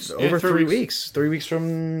 3 weeks. Over 3 weeks. 3 weeks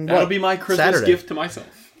from That'll be my Christmas Saturday. Gift to myself.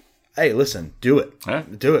 Hey, listen, do it. Huh?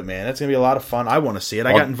 Do it, man. That's going to be a lot of fun. I want to see it.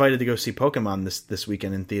 I got invited to go see Pokemon this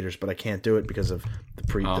weekend in theaters, but I can't do it because of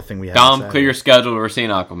the thing we have. Dom, clear your schedule. We're seeing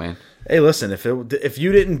Aquaman. Hey, listen, if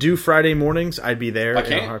you didn't do Friday mornings, I'd be there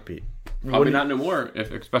in a heartbeat. Probably not no more,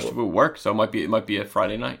 especially if it work, so it might be a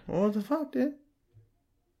Friday night. What the fuck, dude?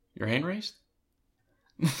 Your hand raised?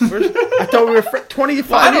 I thought we were 25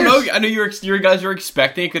 Well, I don't years. know. I know you guys are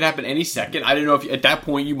expecting it could happen any second. I didn't know if at that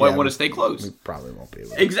point you might want to stay close. We probably won't be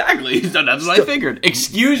able to. Exactly. So that's what I figured.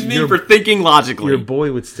 Excuse me for thinking logically. Your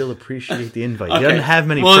boy would still appreciate the invite. Okay. He doesn't have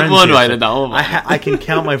many We'll friends invite here. him, no, we'll invite him. I can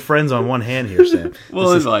count my friends on one hand here, Sam.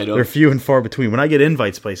 We'll invite him. They're few and far between. When I get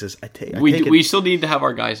invites places, We still need to have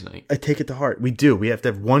our guys' night. I take it to heart. We do. We have to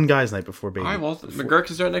have one guys' night before baby. All right, well,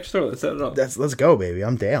 McGurk's is right next door. Let's set it up. Let's go, baby.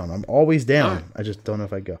 I'm down. I'm always down. Right. I just don't know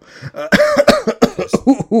if I go.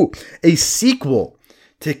 A sequel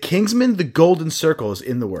to Kingsman: The Golden Circle is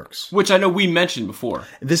in the works. Which I know we mentioned before.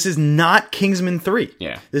 This is not Kingsman 3.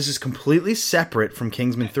 Yeah. This is completely separate from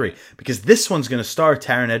Kingsman 3 because this one's going to star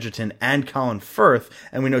Taron Egerton and Colin Firth,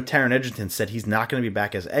 and we know Taron Egerton said he's not going to be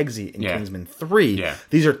back as Eggsy in Kingsman 3. Yeah.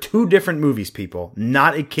 These are two different movies, people,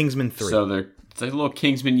 not a Kingsman 3. So it's like a little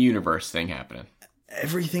Kingsman universe thing happening.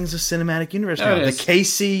 Everything's a cinematic universe There now. it The is.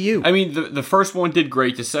 KCU. I mean, the first one did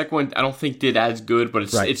great. The second one, I don't think did as good,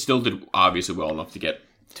 but Right. it still did obviously well enough to get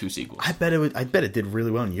 2 sequels. I bet it did really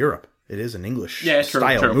well in Europe. It is an English true,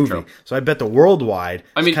 style movie. true. So I bet the worldwide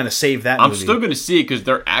kind of saved that I'm movie. still going to see it because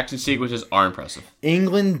their action sequences are impressive.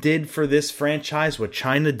 England did for this franchise what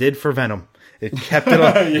China did for Venom. It kept it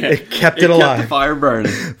it kept it alive. Kept the fire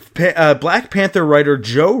burning. Black Panther writer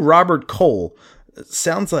Joe Robert Cole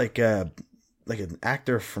sounds like an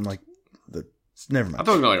actor from never mind. I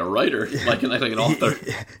thought you were like a writer, like an author.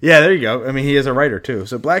 Yeah, there you go. I mean, he is a writer too.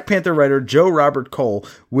 So Black Panther writer Joe Robert Cole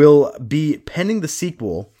will be penning the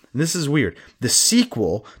sequel. And this is weird. The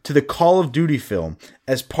sequel to the Call of Duty film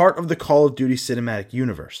as part of the Call of Duty cinematic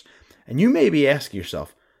universe. And you may be asking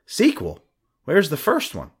yourself, sequel? Where's the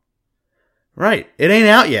first one? Right. It ain't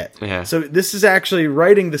out yet. Yeah. So this is actually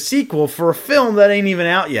writing the sequel for a film that ain't even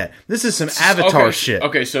out yet. This is some Avatar shit.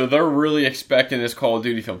 Okay, so they're really expecting this Call of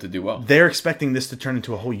Duty film to do well. They're expecting this to turn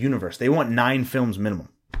into a whole universe. They want 9 films minimum.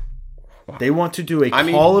 Wow. They want to do a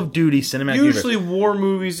Call of Duty cinematic universe. Usually war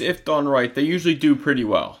movies, if done right, they usually do pretty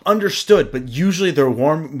well. Understood, but usually they're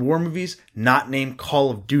war movies not named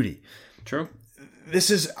Call of Duty. True. This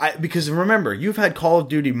is because remember, you've had Call of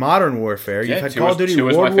Duty Modern Warfare, you've had Call of Duty 2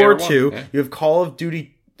 is World my War favorite II, one. Yeah. you have Call of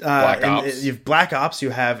Duty Black Ops. you have Black Ops, you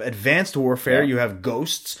have Advanced Warfare, you have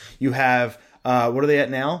Ghosts, you have what are they at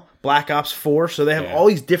now? Black Ops 4. So they have all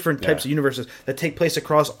these different types of universes that take place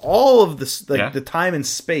across all of this, the time and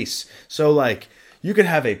space. So you could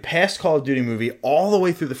have a past Call of Duty movie all the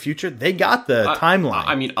way through the future. They got the timeline.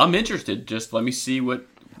 I mean, I'm interested. Just let me see what.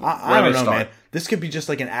 I don't know, man. This could be just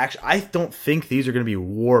like an action. I don't think these are going to be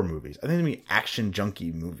war movies. I think they're going to be action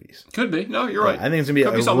junkie movies. Could be. No, you're right. I think it's going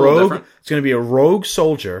to be a rogue. It's going to be a rogue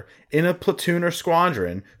soldier in a platoon or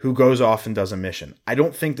squadron who goes off and does a mission. I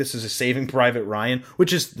don't think this is a Saving Private Ryan,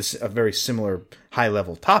 which is a very similar high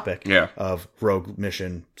level topic of rogue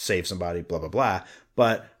mission, save somebody, blah blah blah.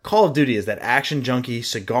 But Call of Duty is that action junkie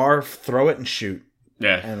cigar, throw it and shoot.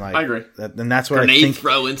 Yeah, and I agree. And that's what Grenade I think.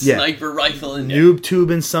 throwing, sniper rifle, and noob tube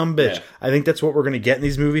and some bitch. Yeah. I think that's what we're going to get in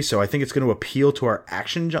these movies. So I think it's going to appeal to our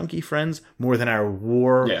action junkie friends more than our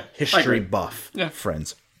war history buff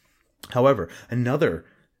friends. However, another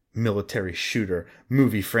military shooter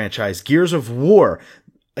movie franchise, Gears of War.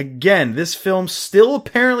 Again, this film still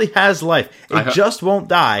apparently has life. It just won't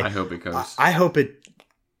die. I hope it goes. I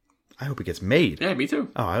hope it gets made. Yeah, me too.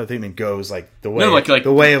 Oh, I don't think it goes the way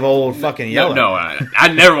the way of old fucking Yeller. No, I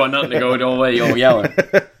never want nothing to go the way old Yeller.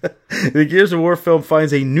 The Gears of War film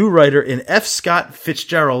finds a new writer in F. Scott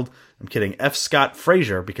Fitzgerald. I'm kidding, F. Scott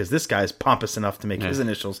Fraser, because this guy is pompous enough to make his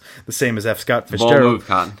initials the same as F. Scott Fitzgerald,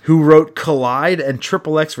 who wrote Collide and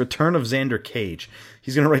Triple X Return of Xander Cage.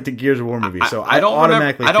 He's going to write the Gears of War movie. So I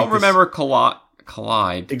don't remember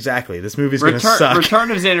Collide. Exactly. This movie's going to suck. Return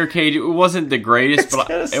of Xander Cage, it wasn't the greast, but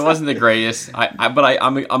it wasn't the greatest.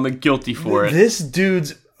 I'm a guilty for it. This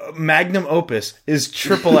dude's magnum opus is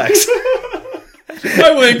Triple X.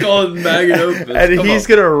 I wouldn't call it magnum opus. And he's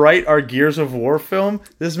going to write our Gears of War film.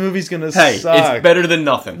 This movie's going to suck. It's better than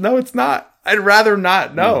nothing. No, it's not. I'd rather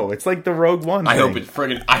not know. It's like the Rogue One thing.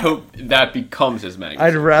 I hope that becomes his magnum.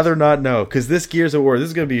 I'd rather not know, because this Gears of War, this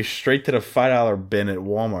is going to be straight to the $5 bin at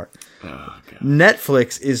Walmart. Oh, God.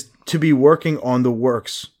 Netflix is to be working on The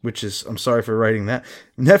Works, which is, I'm sorry for writing that.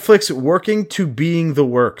 Netflix working to being The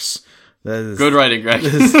Works. That is, good writing, Greg.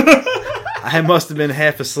 I must have been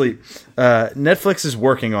half asleep. Netflix is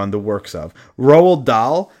working on The Works of Roald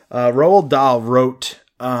Dahl. Roald Dahl wrote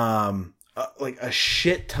a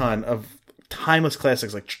shit ton of timeless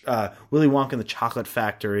classics like Willy Wonka and the Chocolate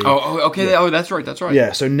Factory. Oh, okay. Yeah. Oh, that's right.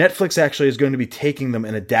 Yeah, so Netflix actually is going to be taking them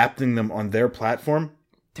and adapting them on their platform.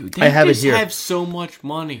 Dude, I have it here. They have so much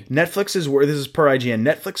money. Netflix is this is per IGN.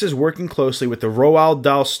 Netflix is working closely with the Roald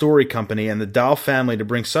Dahl Story Company and the Dahl family to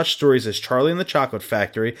bring such stories as Charlie and the Chocolate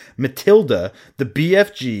Factory, Matilda, the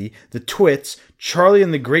BFG, the Twits, Charlie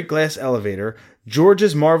and the Great Glass Elevator,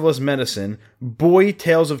 George's Marvelous Medicine, Boy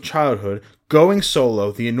Tales of Childhood, Going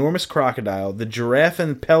Solo, The Enormous Crocodile, The Giraffe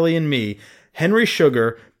and Pelly and Me, Henry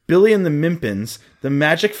Sugar, Billy and the Mimpins, The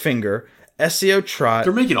Magic Finger, SEO Trot.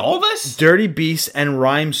 They're making all this? Dirty Beast and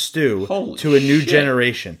Rhyme Stew Holy to a new shit.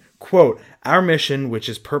 generation. Quote, our mission, which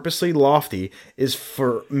is purposely lofty, is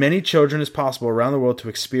for many children as possible around the world to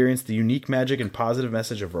experience the unique magic and positive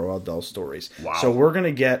message of Roald Dahl stories. Wow. So we're going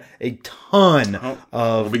to get a ton of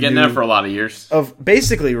We'll be getting that for a lot of years. of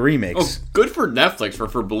basically remakes. Oh, good for Netflix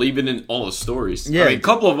for believing in all the stories. Yeah. I mean, a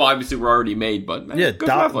couple of them obviously were already made, but man, Yeah, good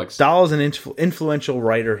for Netflix. Dahl is an influential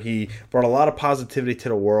writer. He brought a lot of positivity to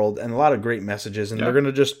the world and a lot of great messages, and they're going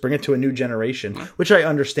to just bring it to a new generation, which I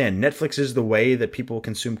understand. Netflix is the way that people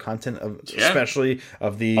consume content, especially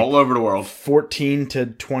of the all over the world. 14 to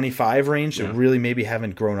 25 range that really maybe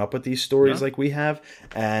haven't grown up with these stories like we have.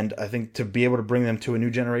 And I think to be able to bring them to a new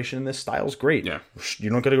generation in this style is great. Yeah. You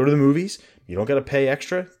don't got to go to the movies. You don't got to pay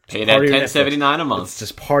extra. Pay that $10.79 a month. It's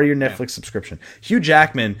just part of your Netflix subscription. Hugh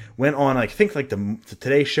Jackman went on, I think, like the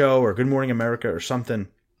Today Show or Good Morning America or something,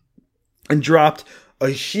 and dropped a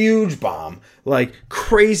huge bomb, like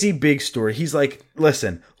crazy big story. He's like,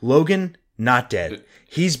 listen, Logan, not dead.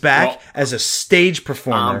 He's back as a stage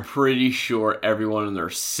performer. I'm pretty sure everyone and their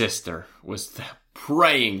sister was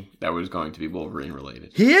praying that was going to be Wolverine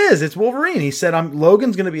related. He is. It's Wolverine. He said,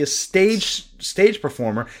 Logan's going to be a stage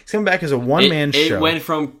performer. He's coming back as a one-man show. It went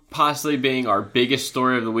from possibly being our biggest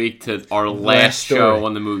story of the week to our last show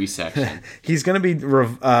on the movie section. He's going to be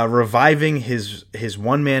reviving his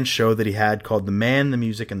one-man show that he had called The Man, the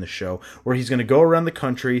Music, and the Show, where he's going to go around the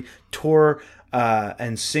country, tour,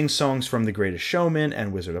 and sing songs from The Greatest Showman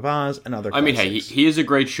and Wizard of Oz and other classics. I mean, hey, he is a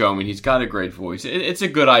great showman. He's got a great voice. It's a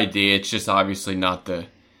good idea. It's just obviously not the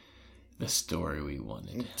story we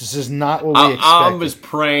wanted. This is not what we expected. I was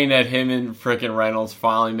praying that him and frickin' Reynolds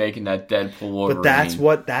finally making that Deadpool Wolverine.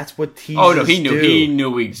 But that's what teasers Oh no, he knew. do. He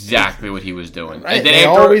knew exactly what he was doing. Right, And then they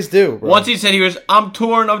after, always do. Bro. Once he said I'm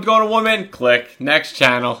touring, I'm going to one man. Click next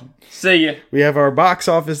channel. See ya. We have our box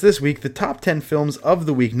office this week. The top 10 films of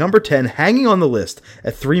the week. Number 10, hanging on the list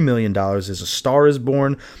at $3 million, is A Star is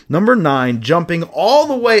Born. Number 9, jumping all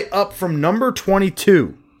the way up from number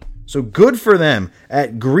 22. So good for them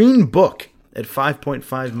at Green Book at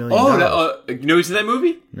 $5.5 million. Oh, you know who's in that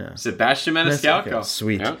movie? No. Sebastian Maniscalco. Okay,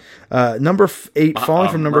 sweet. Yeah. Number 8, falling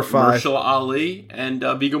from number 5. Mahershala Ali and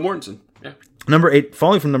Viggo Mortensen. Yeah. Number 8,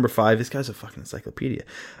 falling from number 5. This guy's a fucking encyclopedia.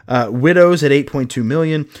 Widows at $8.2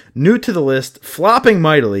 million. New to the list, flopping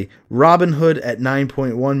mightily. Robin Hood at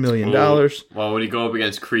 $9.1 million. Well, when you go up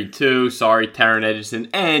against Creed 2, sorry, Taron Egerton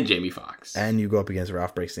and Jamie Foxx. And you go up against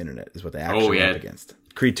Ralph Breaks the Internet is what they actually went up against.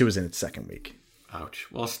 Creed 2 is in its second week. Ouch.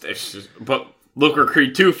 Well, but look where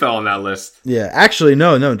Creed 2 fell on that list. Yeah, actually,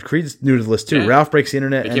 no. Creed's new to the list too. Yeah. Ralph Breaks the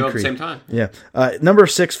Internet and came up Creed. at the same time. Yeah. Number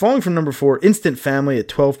 6, falling from number 4, Instant Family at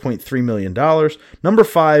 $12.3 million. Number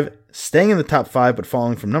 5, staying in the top 5 but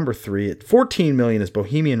falling from number 3 at $14 million is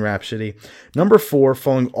Bohemian Rhapsody. Number 4,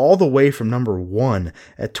 falling all the way from number 1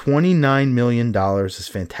 at $29 million is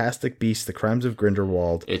Fantastic Beasts: The Crimes of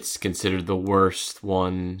Grindelwald. It's considered the worst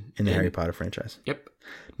one in the Harry Potter franchise. Yep.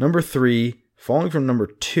 Number 3, falling from number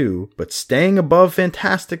 2, but staying above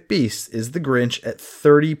Fantastic Beasts, is The Grinch at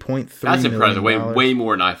 $30.3 million. That's impressive. Way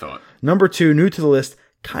more than I thought. Number 2, new to the list,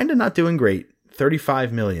 kind of not doing great.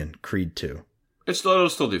 $35 million, Creed 2. It'll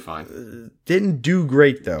still do fine. Didn't do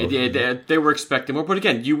great, though. They were expecting more. But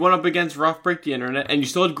again, you went up against Ralph Break the Internet, and you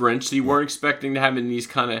still had Grinch, so you weren't expecting to have in these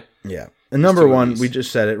kind of... Yeah. And number 1, we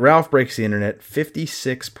just said it, Ralph Breaks the Internet,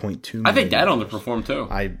 $56.2 million. I think that underperformed, too.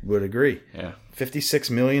 I would agree. Yeah. $56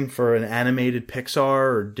 million for an animated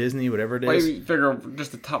Pixar or Disney, whatever it is. Well, you figure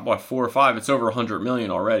just the top, 4 or 5, it's over $100 million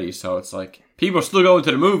already, so it's like... People are still going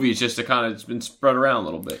to the movies just to kind of... It's been spread around a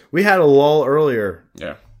little bit. We had a lull earlier.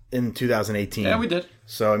 Yeah. In 2018. Yeah, we did.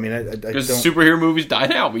 So, I mean, I don't... Because superhero movies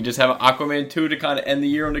died out. We just have Aquaman 2 to kind of end the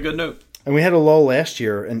year on a good note. And we had a lull last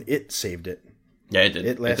year, and it saved it. Yeah, it did.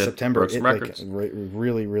 It last September. Broke some records.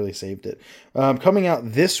 Really, really saved it. Coming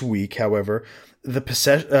out this week, however, the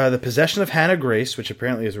Possession of Hannah Grace, which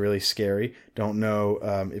apparently is really scary. Don't know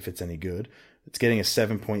if it's any good. It's getting a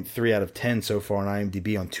 7.3 out of 10 so far on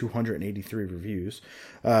IMDb on 283 reviews.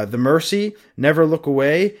 The Mercy, Never Look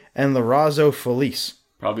Away, and La Razzo Felice.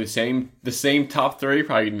 Probably the same top 3.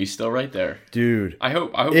 Probably gonna be still right there, dude. I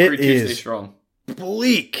hope Creed 2 stays strong.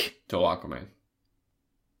 Bleak Till Aquaman.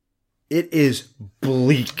 It is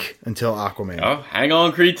bleak until Aquaman. Oh, hang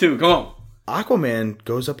on, Creed 2. Come on. Aquaman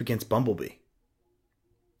goes up against Bumblebee.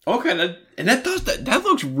 Okay, that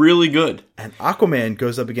looks really good. And Aquaman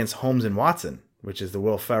goes up against Holmes and Watson, which is the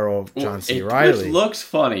Will Ferrell, John C. Reilly. It looks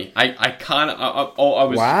funny. I kind of...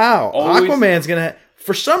 Wow. Aquaman's going to...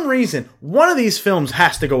 For some reason, one of these films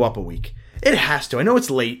has to go up a week. It has to. I know it's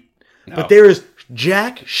late, but there is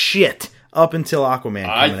jack shit up until Aquaman.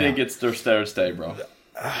 I think it's their stay, bro.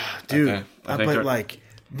 Dude,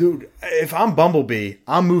 dude, if I'm Bumblebee,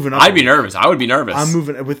 I'm moving up. I'd be nervous. I would be nervous. I'm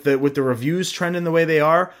moving with the reviews trending the way they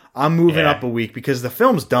are. I'm moving up a week because the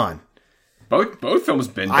film's done. Both films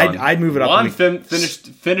been done. I'd move it up. One finished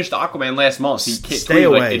Aquaman last month. Stay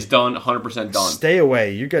away. It's done, 100% done. Stay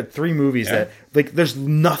away. You got 3 movies that there's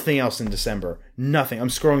nothing else in December. Nothing. I'm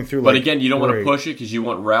scrolling through. But again, you don't want to push it because you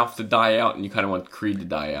want Ralph to die out, and you kind of want Creed to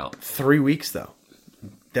die out. 3 weeks though.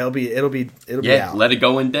 It'll be out. Let it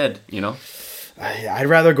go in dead. You know. I'd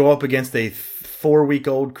rather go up against a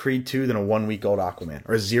 4-week-old Creed 2 than a 1-week-old Aquaman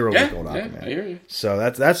or a 0-week-old Aquaman. I hear you. So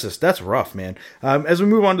that's rough, man. As we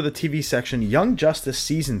move on to the TV section, Young Justice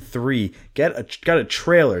season 3 got a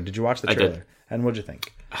trailer. Did you watch the trailer? I did. And what'd you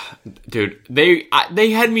think? Dude, they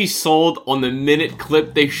had me sold on the minute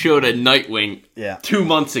clip they showed at Nightwing 2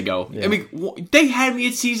 months ago. Yeah. I mean, they had me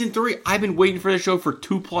at season 3. I've been waiting for the show for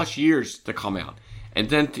 2+ years to come out, and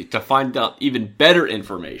then to find out even better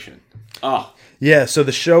information. Oh. Yeah, so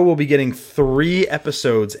the show will be getting 3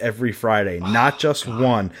 episodes every Friday, not just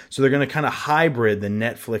 1. So they're going to kind of hybrid the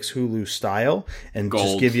Netflix Hulu style and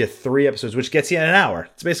just give you 3 episodes, which gets you in an hour.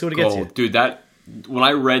 It's basically what it gets you. Dude, when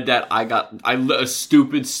I read that, a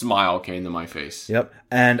stupid smile came to my face. Yep,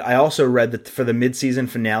 and I also read that for the mid-season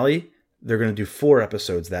finale, they're going to do 4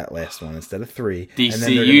 episodes that last one instead of 3. DC, and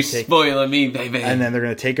then you spoiling me, baby. And then they're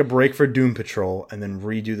going to take a break for Doom Patrol and then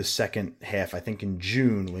redo the second half, I think in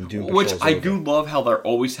June when Doom Patrol is over. I do love how they're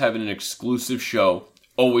always having an exclusive show,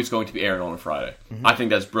 always going to be airing on a Friday. Mm-hmm. I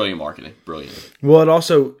think that's brilliant marketing. Brilliant. Well, it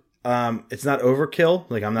also, it's not overkill.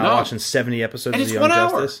 Like, I'm not watching 70 episodes of Young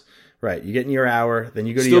Justice. Right, you get in your hour, then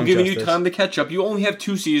you go to Young Justice. Still giving you time to catch up. You only have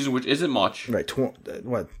 2 seasons, which isn't much. Right,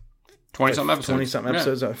 20-something episodes. 20-something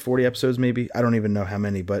episodes, 40 episodes maybe. I don't even know how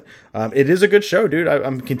many, but it is a good show, dude.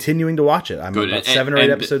 I'm continuing to watch it. I'm about 7 or 8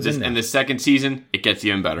 episodes in now. And the second season, it gets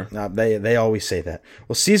even better. They always say that.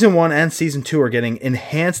 Well, Season 1 and Season 2 are getting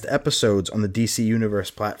enhanced episodes on the DC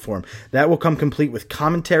Universe platform. That will come complete with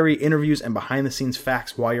commentary, interviews, and behind-the-scenes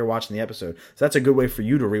facts while you're watching the episode. So that's a good way for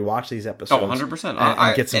you to rewatch these episodes. 100%.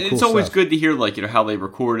 And get some cool it's always stuff. good to hear, how they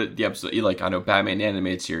recorded the episode. I know Batman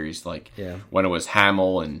animated series, when it was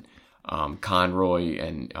Hamill and Conroy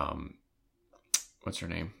and what's her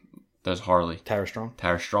name? Does Harley. Tara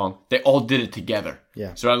Strong. They all did it together.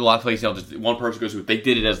 Yeah. So a lot of places, just one person goes through it. They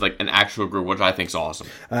did it as an actual group, which I think is awesome.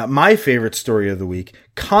 My favorite story of the week,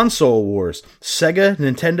 Console Wars, Sega,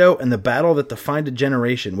 Nintendo, and the Battle That Defined a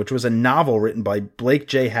Generation, which was a novel written by Blake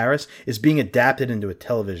J. Harris, is being adapted into a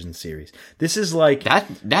television series. This is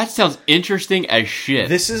That sounds interesting as shit.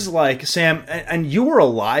 This is Sam, and you were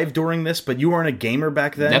alive during this, but you weren't a gamer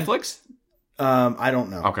back then. Netflix? I don't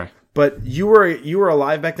know. Okay. But you were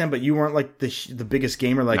alive back then, but you weren't the biggest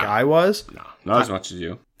gamer I was. No, not as much as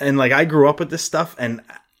you. And I grew up with this stuff, and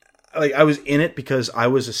I was in it because I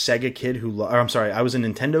was a Sega kid I was a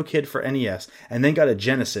Nintendo kid for NES, and then got a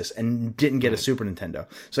Genesis and didn't get a Super Nintendo.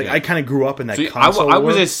 So I kind of grew up in that console. I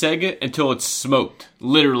was a Sega until it smoked.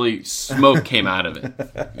 Literally, smoke came out of it.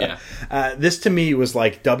 Yeah. This to me was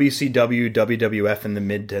like WCW, WWF in the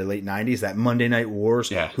mid to late 90s. That Monday Night Wars.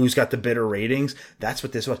 Yeah. Who's got the better ratings? That's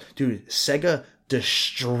what this was, dude. Sega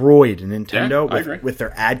destroyed Nintendo with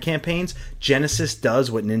their ad campaigns. Genesis does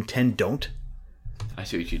what Nintendo don't. I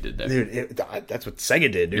see what you did there. Dude, that's what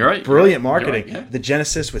Sega did, dude. You're right. Brilliant marketing. You're right, yeah. The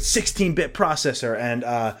Genesis with 16-bit processor and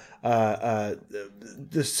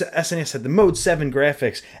the SNES had the Mode 7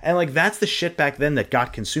 graphics. And that's the shit back then that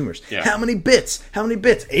got consumers. Yeah. How many bits?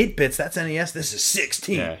 8 bits. That's NES. This is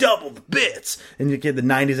 16. Yeah. Double the bits. And you get the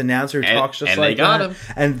 90s announcer who talks just like that. And they got him.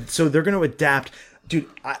 And so they're going to adapt. Dude,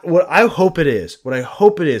 what I hope it is,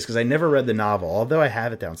 because I never read the novel, although I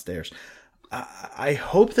have it downstairs. I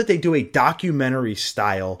hope that they do a documentary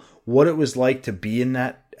style, what it was like to be in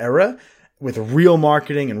that era, with real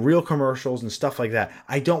marketing and real commercials and stuff like that.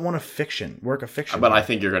 I don't want work of fiction. But I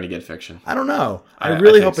think you're going to get fiction. I don't know. I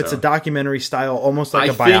really hope it's a documentary style, almost like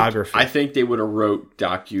a biography. I think they would have wrote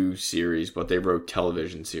docu-series, but they wrote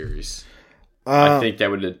television series. I think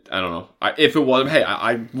that would, I don't know. If it was, hey,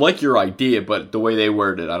 I like your idea, but the way they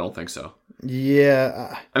worded it, I don't think so.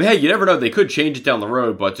 Yeah. I mean, hey, you never know. They could change it down the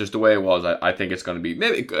road, but just the way it was, I think it's going to be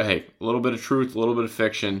maybe. Hey, a little bit of truth, a little bit of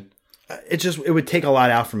fiction. it would take a lot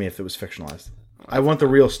out for me if it was fictionalized. I want the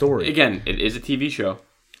real story. Again, it is a TV show.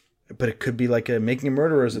 But it could be like a Making a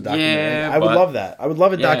Murderer as a documentary. Yeah, I would love that. I would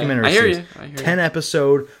love a documentary I hear series. you. 10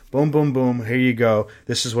 episode, boom, boom, boom. Here you go.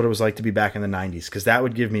 This is what it was like to be back in the 90s. Because that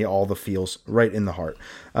would give me all the feels right in the heart.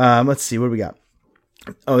 Let's see. What do we got?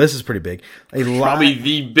 Oh, this is pretty big. Probably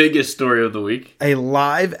the biggest story of the week. A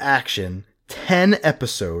live action 10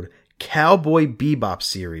 episode Cowboy Bebop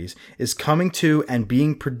series is coming to and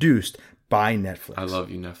being produced by Netflix. I love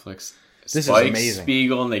you, Netflix. This Spike is amazing.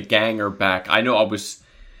 Spiegel and the gang are back. I know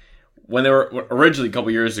when they were originally a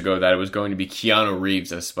couple years ago that it was going to be Keanu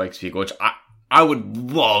Reeves as Spike Spiegel, which I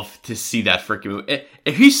would love to see that freaking movie.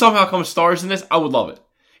 If he somehow comes stars in this, I would love it.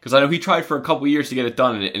 Because I know he tried for a couple years to get it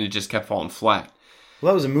done and it just kept falling flat.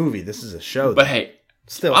 Well, that was a movie. This is a show. But hey,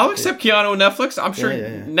 still, I'll accept Keanu on Netflix. I'm sure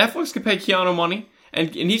Yeah. Netflix could pay Keanu money. And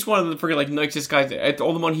he's one of the freaking nicest guys.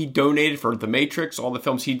 All the money he donated for The Matrix, all the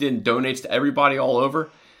films he did, and donates to everybody all over.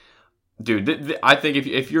 Dude, I think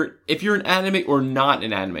if you're an anime or not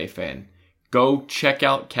an anime fan, go check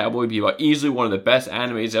out Cowboy Bebop. Easily one of the best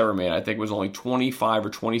animes ever made. I think it was only 25 or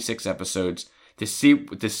 26 episodes. To see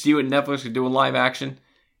what Netflix could do in live action,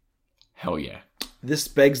 hell yeah. This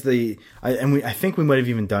begs I think we might have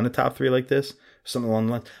even done a top 3 like this, something along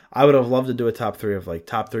the lines. I would have loved to do a top 3 of like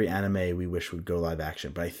top 3 anime we wish would go live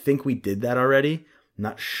action, but I think we did that already. I'm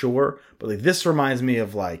not sure, but like this reminds me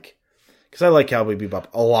of like. Because I like Cowboy Bebop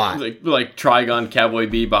a lot. Like Trigun, Cowboy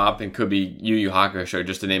Bebop, and could be Yu Yu Hakusho,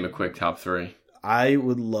 just to name a quick top 3. I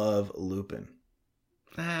would love Lupin.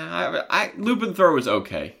 Lupin Throw was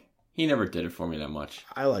okay. He never did it for me that much.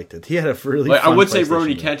 I liked it. He had a really I fun would say PlayStation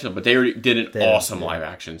Rurouni game. Kenshin, but they already did an awesome live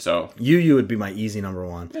action, so... Yu Yu would be my easy number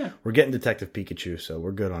 1. Yeah. We're getting Detective Pikachu, so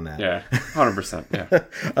we're good on that. Yeah, 100%,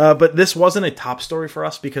 yeah. But this wasn't a top story for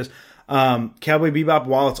us because Cowboy Bebop,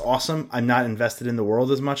 while it's awesome, I'm not invested in the world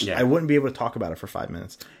as much. Yeah. I wouldn't be able to talk about it for 5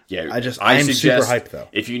 minutes. Yeah, I am super hyped though.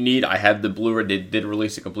 If you need, I have the Blu-ray. They did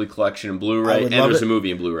release a complete collection in Blu-ray, and there's a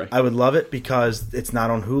movie in Blu-ray. I would love it because it's not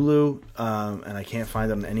on Hulu, and I can't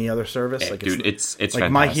find it on any other service. Yeah, like dude, it's like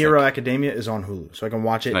fantastic. My Hero Academia is on Hulu, so I can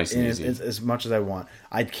watch it Nice and easy. as much as I want.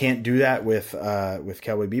 I can't do that with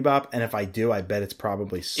Cowboy Bebop, and if I do, I bet it's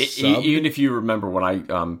probably subbed. Even if you remember when I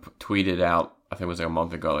tweeted out, I think it was like a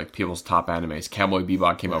month ago, like people's top animes, Cowboy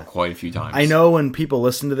Bebop came up quite a few times. I know when people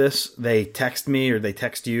listen to this, they text me or they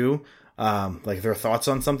text you. Like their thoughts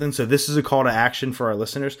on something. So this is a call to action for our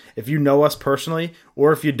listeners. If you know us personally,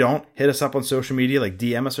 or if you don't, hit us up on social media, like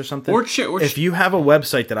DM us or something. If you have a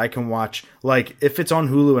website that I can watch, like if it's on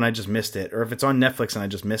Hulu and I just missed it, or if it's on Netflix and I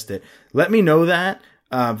just missed it, let me know that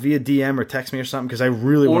via DM or text me or something because I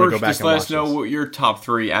really want to go back and watch this. Or just let us know what your top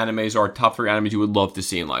 3 animes are, top 3 animes you would love to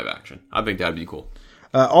see in live action. I think that'd be cool.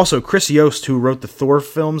 Also, Chris Yost, who wrote the Thor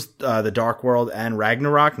films, The Dark World and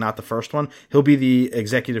Ragnarok, not the first one, he'll be the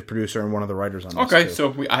executive producer and one of the writers on this. Okay, too.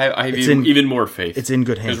 so I have even more faith. It's in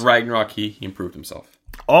good hands. Because Ragnarok, he improved himself.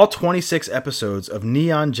 All 26 episodes of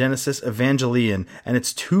Neon Genesis Evangelion and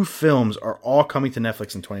its 2 films are all coming to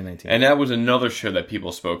Netflix in 2019. And that was another show that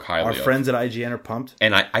people spoke highly Our of. friends at IGN are pumped.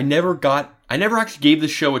 And I never actually gave the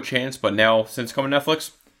show a chance, but now, since coming to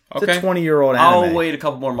Netflix, okay. It's a 20-year-old anime. I'll wait a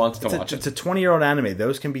couple more months to watch it. It's a 20-year-old anime.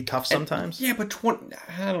 Those can be tough sometimes. Yeah, but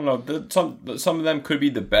I don't know. Some of them could be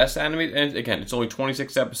the best anime. And again, it's only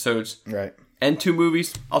 26 episodes. Right. And 2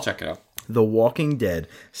 movies. I'll check it out. The Walking Dead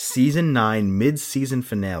Season 9 mid-season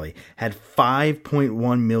finale had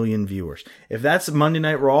 5.1 million viewers. If that's Monday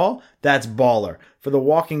Night Raw, that's baller. For The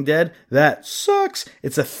Walking Dead, that sucks.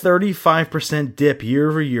 It's a 35% dip year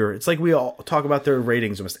over year. It's like we all talk about their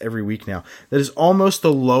ratings almost every week now. That is almost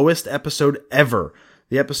the lowest episode ever.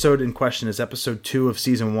 The episode in question is episode 2 of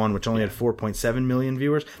season 1, which only had 4.7 million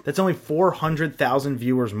viewers. That's only 400,000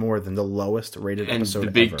 viewers more than the lowest rated episode ever.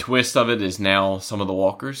 And the big twist of it is now some of the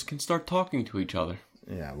walkers can start talking to each other.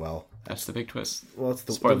 Yeah, well. That's the big twist. Well, it's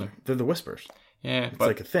the spoiler. They're the whispers. Yeah. It's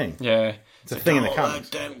like a thing. Yeah. It's a thing in the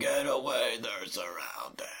comics. Let them get away. They're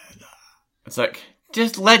surrounded. It's like,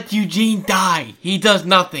 just let Eugene die. He does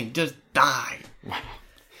nothing. Just die.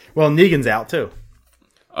 Well, Negan's out, too.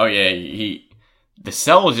 Oh, yeah. The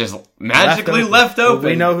cell was just magically left open.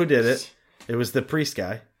 Well, we know who did it. It was the priest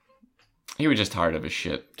guy. He was just tired of his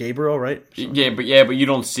shit. Gabriel, right? Yeah, but you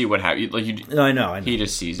don't see what happened. I know. He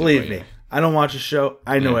just sees Believe it. me, I don't watch a show.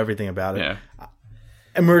 I know everything about it. Yeah.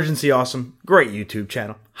 Emergency Awesome, great YouTube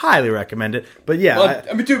channel. Highly recommend it. But yeah,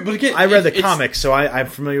 I read the comics, so I'm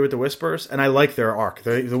familiar with the Whisperers, and I like their arc.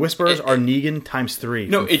 The Whisperers are Negan times 3.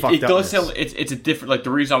 No, it does sound. It's a different. Like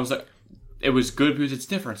the reason I was like, it was good because it's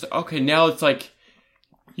different. It's like, okay, now it's like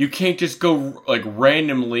you can't just go like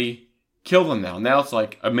randomly kill them now. Now it's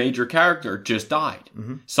like a major character just died.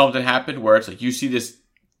 Mm-hmm. Something happened where it's like you see this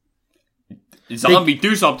zombie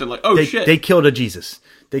do something like, shit. They killed a Jesus.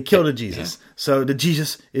 They killed a Jesus. Yeah. So the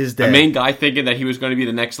Jesus is dead. The main guy thinking that he was going to be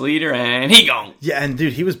the next leader, and he gone. Yeah, and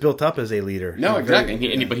dude, he was built up as a leader. No, exactly.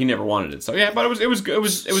 But he never wanted it. So yeah, but it was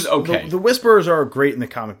okay. The Whisperers are great in the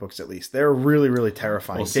comic books, at least. They're really, really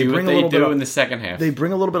terrifying. We'll see what they do in the second half. They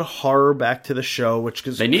bring a little bit of horror back to the show, which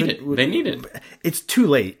they need it. They need it. It's too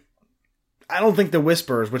late. I don't think the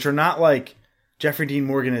Whisperers, which are not like Jeffrey Dean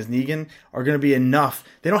Morgan as Negan, are going to be enough.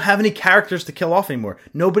 They don't have any characters to kill off anymore.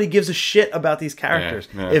 Nobody gives a shit about these characters.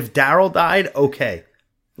 Yeah. If Daryl died, okay.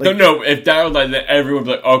 Like, no. If Daryl died, then everyone would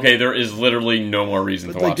be like, okay, there is literally no more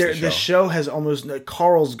reason to watch the show. The show has almost...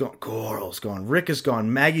 Carl's gone. Rick is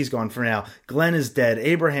gone. Maggie's gone for now. Glenn is dead.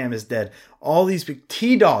 Abraham is dead. All these...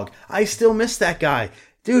 T-Dog. I still miss that guy.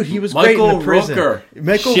 Dude, he was great in the prison.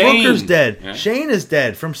 Michael Rooker's dead. Yeah. Shane is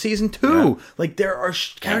dead from season 2. Yeah. Like, there are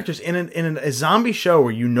characters in a zombie show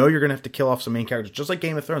where you know you're going to have to kill off some main characters, just like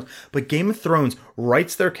Game of Thrones. But Game of Thrones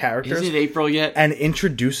writes their characters. Is it April yet? And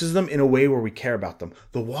introduces them in a way where we care about them.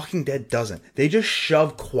 The Walking Dead doesn't. They just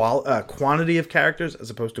shove quantity of characters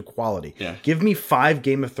as opposed to quality. Yeah. Give me 5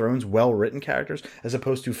 Game of Thrones well-written characters as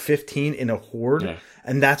opposed to 15 in a horde. Yeah.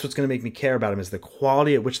 And that's what's going to make me care about them is the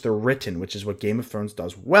quality at which they're written, which is what Game of Thrones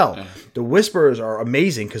does well. Yeah. The Whisperers are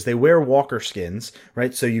amazing because they wear walker skins,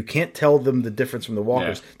 right? So you can't tell them the difference from the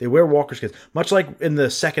walkers. Yeah. They wear walker skins. Much like in the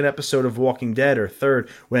second episode of Walking Dead, or third,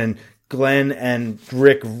 when Glenn and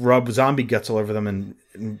Rick rub zombie guts all over them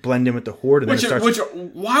and blend in with the horde.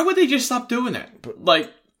 And why would they just stop doing that?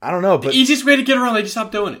 Like, I don't know. But the easiest way to get around, they just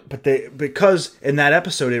stopped doing it. Because in that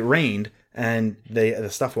episode it rained, and the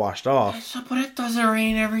stuff washed off. But it doesn't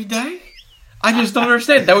rain every day. I just don't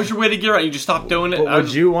understand. That was your way to get around. You just stopped doing it. But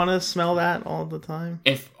would you want to smell that all the time?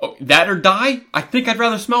 If that or die, I think I'd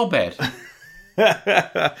rather smell bad.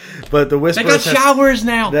 But the Whisperers... They got showers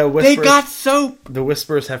now. They got soap. The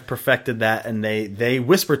Whisperers have perfected that, and they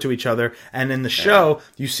whisper to each other. And in the show,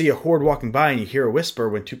 you see a horde walking by, and you hear a whisper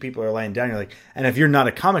when 2 people are laying down. You're like, and if you're not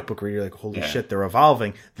a comic book reader, you're like, holy shit, they're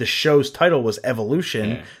evolving. The show's title was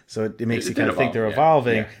Evolution, so it makes you kind of think they're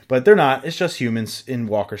evolving. Yeah. But they're not. It's just humans in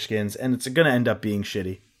walker skins, and it's going to end up being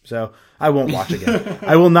shitty. So I won't watch again.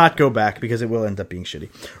 I will not go back because it will end up being shitty.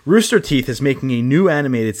 Rooster Teeth is making a new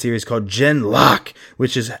animated series called Genlock,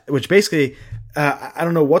 which basically I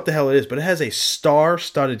don't know what the hell it is, but it has a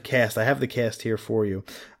star-studded cast. I have the cast here for you.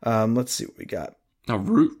 Let's see what we got.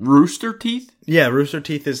 Rooster Teeth? Yeah, Rooster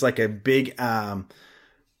Teeth is like a big. How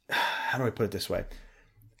do I put it this way?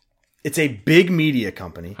 It's a big media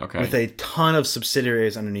company with a ton of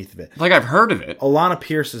subsidiaries underneath of it. Like, I've heard of it. Alana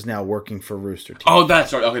Pierce is now working for Rooster Teeth. Oh,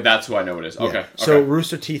 that's right. Okay, that's who I know it is. Okay. Yeah. So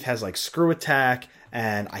Rooster Teeth has like Screw Attack,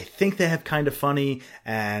 and I think they have Kind of Funny,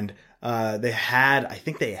 and I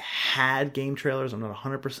think they had game trailers. I'm not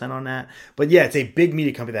 100% on that. But yeah, it's a big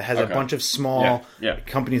media company that has a bunch of small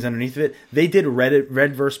companies underneath of it. They did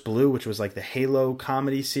Red vs. Blue, which was like the Halo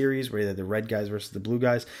comedy series where you had the red guys versus the blue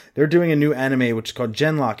guys. They're doing a new anime, which is called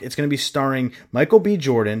Genlock. It's going to be starring Michael B.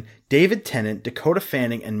 Jordan, David Tennant, Dakota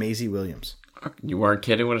Fanning, and Maisie Williams. You weren't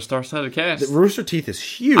kidding with a star-studded cast. The Rooster Teeth is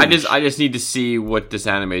huge. I just need to see what this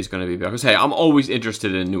anime is going to be about. Because, hey, I'm always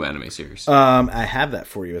interested in new anime series. I have that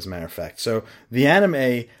for you, as a matter of fact. So, the anime,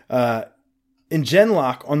 in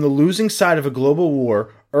Genlock, on the losing side of a global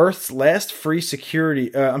war, Earth's last free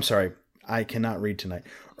security... I cannot read tonight.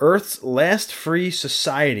 Earth's last free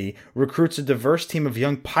society recruits a diverse team of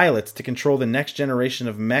young pilots to control the next generation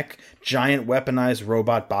of mech, giant weaponized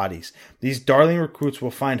robot bodies. These darling recruits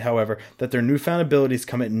will find, however, that their newfound abilities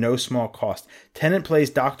come at no small cost. Tennant plays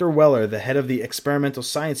Dr. Weller, the head of the experimental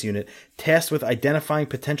science unit, tasked with identifying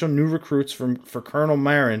potential new recruits for Colonel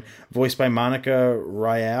Marin, voiced by Monica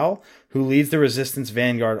Rial, who leads the Resistance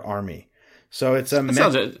Vanguard Army. So it's a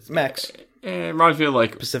mechs. It reminds me of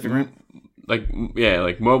like Pacific Rim.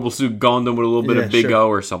 Like Mobile Suit Gundam with a little bit of Big O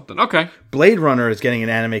or something. Okay. Blade Runner is getting an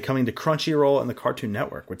anime coming to Crunchyroll and the Cartoon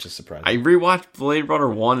Network, which is surprising. I rewatched Blade Runner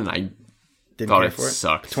 1 and I thought it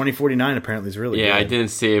sucked. 2049 apparently is really good. Yeah, I didn't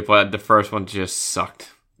see it, but the first one just sucked,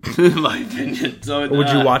 in my opinion. So, would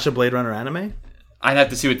you watch a Blade Runner anime? I'd have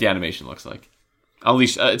to see what the animation looks like. At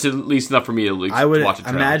least it's at least enough for me to watch a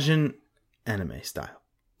trailer. Imagine anime style.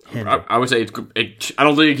 I would say I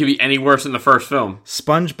don't think it could be any worse than the first film.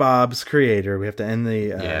 SpongeBob's creator, we have to end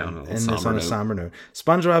this on a somber note.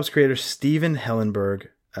 SpongeBob's creator Steven Hellenberg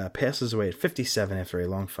passes away at 57 after a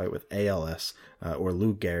long fight with ALS or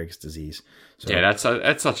Lou Gehrig's disease. So, yeah, that's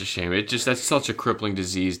such a shame. That's such a crippling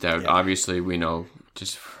disease that obviously we know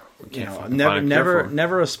just never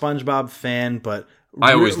a SpongeBob fan, but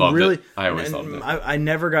I always loved it. I always loved it. I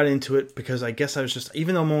never got into it because I guess I was just,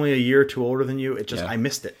 even though I'm only a year or two older than you, I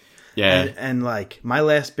missed it. Yeah. And like my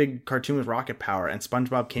last big cartoon was Rocket Power, and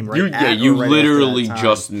SpongeBob came right you literally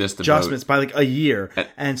just missed the boat. Missed by like a year.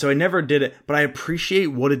 And so I never did it, but I appreciate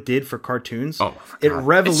what it did for cartoons. Oh, it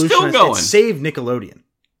revolutionized, it saved Nickelodeon.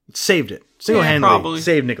 It saved it. Single-handedly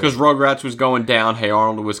saved Nickelodeon. Because Rugrats was going down, Hey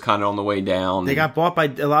Arnold was kind of on the way down. They got bought by,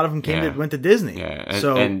 a lot of them went to Disney. Yeah,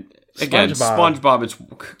 and again, SpongeBob, it's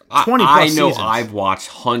 20 I know seasons. I've watched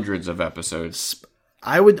hundreds of episodes.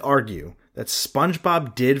 I would argue that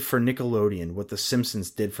SpongeBob did for Nickelodeon what The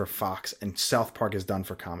Simpsons did for Fox and South Park has done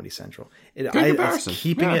for Comedy Central. It's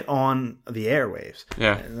keeping it on the airwaves.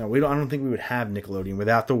 Yeah, I don't think we would have Nickelodeon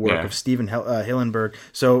without the work of Steven Hillenburg.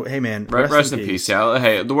 So hey, man, rest in peace. Yeah,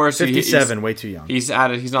 hey, the worst. 57, way too young. He's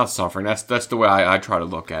not suffering. That's the way I try to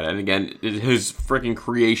look at it. And again, his freaking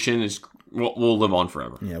creation will live on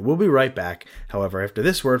forever. Yeah, we'll be right back. However, after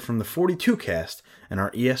this word from the 42 cast and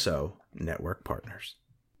our ESO network partners.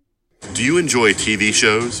 Do you enjoy TV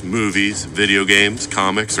shows, movies, video games,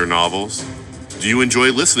 comics, or novels? Do you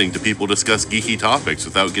enjoy listening to people discuss geeky topics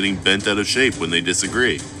without getting bent out of shape when they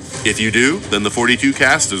disagree? If you do, then the 42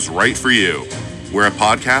 Cast is right for you. We're a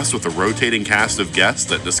podcast with a rotating cast of guests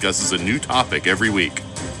that discusses a new topic every week.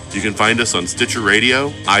 You can find us on Stitcher Radio,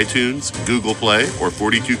 iTunes, Google Play, or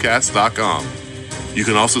 42cast.com. You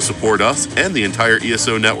can also support us and the entire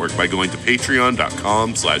ESO network by going to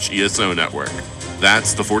patreon.com/ESO network.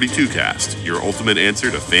 That's the 42 Cast, your ultimate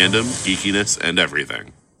answer to fandom, geekiness, and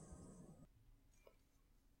everything.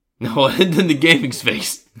 No, and then the gaming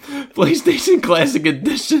space. PlayStation Classic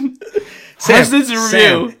Edition.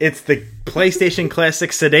 Sam, it's the PlayStation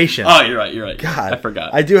Classic Sedation. Oh, you're right. God, I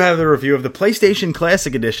forgot. I do have the review of the PlayStation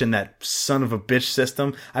Classic Edition, that son of a bitch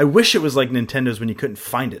system. I wish it was like Nintendo's when you couldn't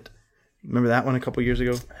find it. Remember that one a couple years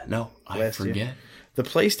ago? No, I forget. Year? The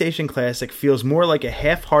PlayStation Classic feels more like a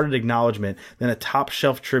half-hearted acknowledgement than a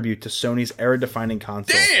top-shelf tribute to Sony's era-defining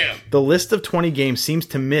console. Damn! The list of 20 games seems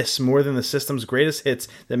to miss more than the system's greatest hits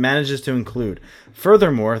that manages to include.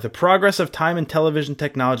 Furthermore, the progress of time and television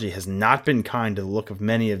technology has not been kind to the look of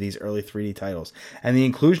many of these early 3D titles, and the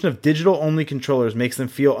inclusion of digital-only controllers makes them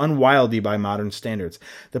feel unwieldy by modern standards.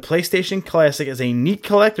 The PlayStation Classic is a neat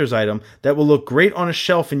collector's item that will look great on a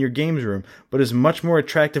shelf in your games room, but is a much more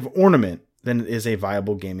attractive ornament than it is a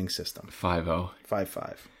viable gaming system. 5-0.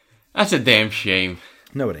 5-5. That's a damn shame.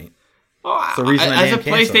 No, it ain't. Oh, it's the reason as a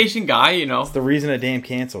PlayStation guy, It's the reason I damn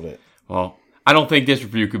canceled it. Well, I don't think this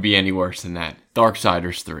review could be any worse than that.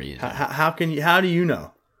 Darksiders 3. How do you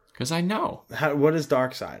know? Because I know. What is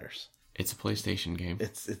Darksiders? It's a PlayStation game.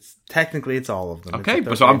 It's technically it's all of them. Okay,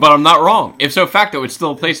 but I'm not wrong. If so facto, it's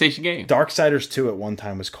still a PlayStation game. Darksiders 2 at one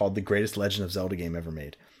time was called the greatest Legend of Zelda game ever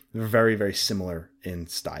made. They're very, very similar in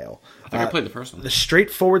style. I think I played the first one. The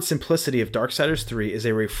straightforward simplicity of Darksiders 3 is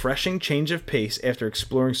a refreshing change of pace after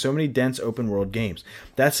exploring so many dense open-world games.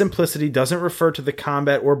 That simplicity doesn't refer to the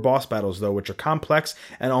combat or boss battles, though, which are complex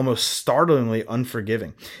and almost startlingly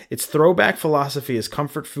unforgiving. Its throwback philosophy is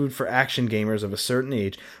comfort food for action gamers of a certain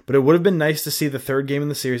age, but it would have been nice to see the third game in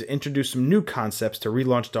the series introduce some new concepts to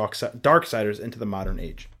relaunch Darksiders into the modern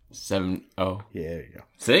age. 7-0. Yeah, there you go.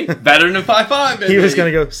 See? Better than 5-5. He was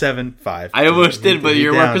going to go 7-5. I almost did, but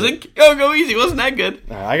your work was like, go easy. Wasn't that good?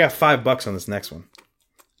 I got $5 on this next one.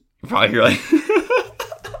 Probably right.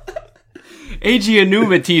 Eiji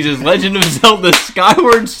Aonuma teases Legend of Zelda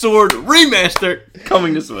Skyward Sword Remaster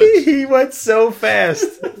coming to Switch. He went so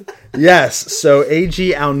fast. Yes, so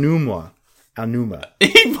Eiji Aonuma.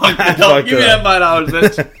 He fucked it up. Give me that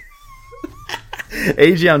 $5,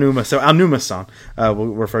 Eiji Aonuma, so Aonuma-san, we'll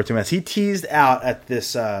refer to him as. He teased out at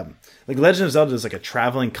this, like Legend of Zelda is like a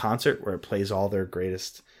traveling concert where it plays all their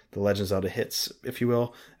greatest, the Legend of Zelda hits, if you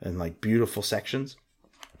will, in like beautiful sections.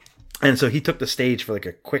 And so he took the stage for like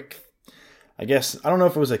a quick, I guess, I don't know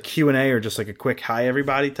if it was a Q&A or just like a quick hi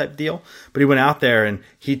everybody type deal, but he went out there and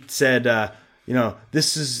he said,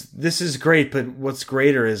 this is great, but what's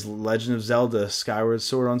greater is Legend of Zelda Skyward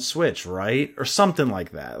Sword on Switch, right? Or something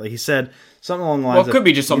like that. Like he said something along the lines it could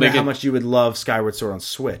be just something how much you would love Skyward Sword on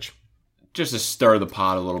Switch. Just to stir the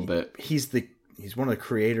pot a little bit. He's one of the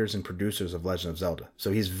creators and producers of Legend of Zelda,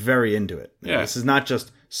 so he's very into it. Yeah. This is not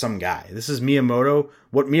just some guy. This is Miyamoto.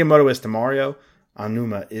 What Miyamoto is to Mario,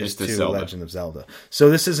 Aonuma is to Zelda. Legend of Zelda. So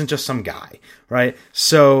this isn't just some guy, right?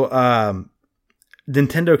 So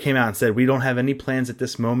Nintendo came out and said, we don't have any plans at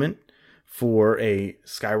this moment for a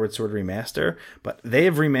Skyward Sword remaster, but they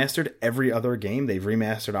have remastered every other game. They've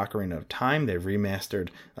remastered Ocarina of Time. They've remastered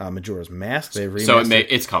Majora's Mask. They've remastered,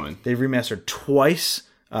 it's coming. They've remastered twice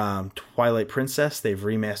Twilight Princess. They've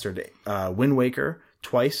remastered Wind Waker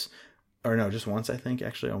twice. or no, just once, I think,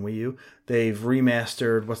 actually, on Wii U. They've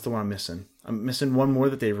remastered, what's the one I'm missing? I'm missing one more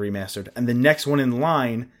that they've remastered. And the next one in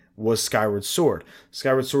line was Skyward Sword.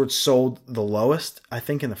 Skyward Sword sold the lowest, I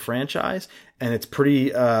think, in the franchise, and it's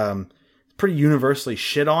pretty universally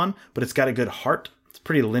shit on, but it's got a good heart. It's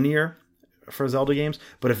pretty linear for Zelda games,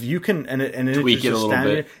 but if you can tweak it a little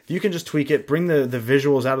bit, if you can just tweak it, bring the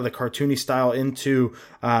visuals out of the cartoony style into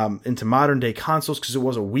modern day consoles, because it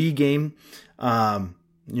was a Wii game, the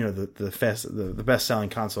best selling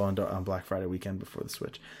console on Black Friday weekend before the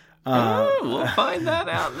Switch. We'll find that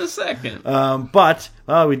out in a second. But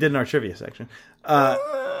we did in our trivia section.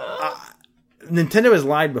 Nintendo has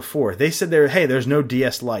lied before. They said there's no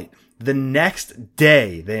DS Lite. The next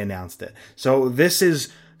day they announced it. So this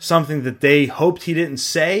is something that they hoped he didn't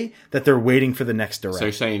say, that they're waiting for the next Direct. So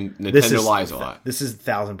you're saying Nintendo lies a lot. This is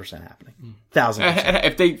 1,000% happening. 1,000%.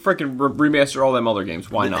 If they freaking remaster all them other games,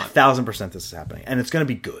 why not? 1,000% this is happening. And it's going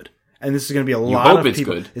to be good. And this is going to be a lot of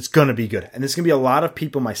people. Good. It's going to be good. And this is going to be a lot of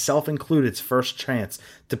people, myself included, first chance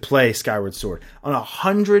to play Skyward Sword. On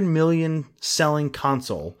 100 million selling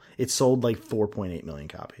console, it sold like 4.8 million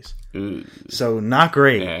copies. Ooh. So not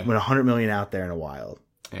great when 100 million out there in the wild.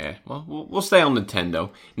 Yeah, well, we'll stay on Nintendo.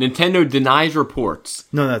 Nintendo denies reports.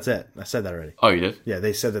 No, that's it. I said that already. Oh, you did? Yeah,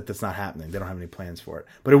 they said that that's not happening. They don't have any plans for it.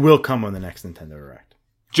 But it will come on the next Nintendo Direct.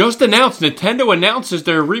 Just announced, Nintendo announces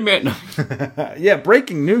their remake. Yeah,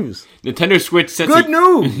 breaking news. Nintendo Switch sets good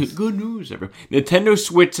news. Good news, everyone. Nintendo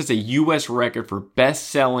Switch sets a U.S. record for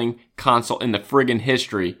best-selling console in the friggin'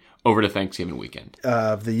 history over the Thanksgiving weekend.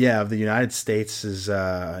 Of the United States'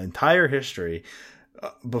 entire history.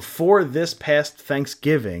 Before this past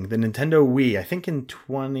Thanksgiving, the Nintendo Wii, I think in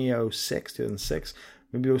 2006,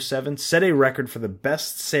 maybe 07, set a record for the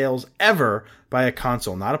best sales ever by a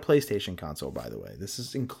console. Not a PlayStation console, by the way. This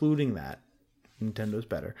is including that. Nintendo's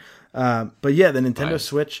better. But yeah, the Nintendo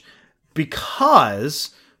Switch, because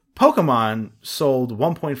Pokemon sold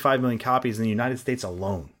 1.5 million copies in the United States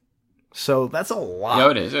alone. So that's a lot.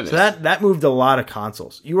 Yeah, it is. So that moved a lot of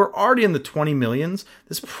consoles. You were already in the 20 millions.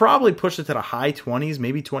 This probably pushed it to the high 20s,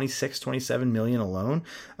 maybe 26, 27 million alone.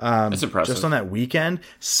 That's impressive. Just on that weekend.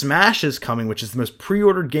 Smash is coming, which is the most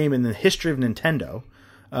pre-ordered game in the history of Nintendo.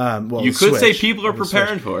 You could say people are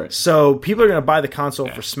preparing for it. So people are going to buy the console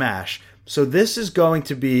for Smash. So this is going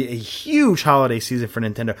to be a huge holiday season for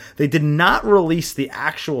Nintendo. They did not release the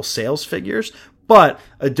actual sales figures, but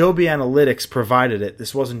Adobe Analytics provided it.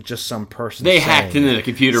 This wasn't just some person. They hacked into the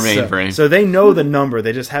computer mainframe. So they know the number.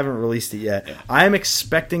 They just haven't released it yet. Yeah. I am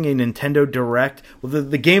expecting a Nintendo Direct. Well,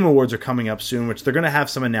 the Game Awards are coming up soon, which they're going to have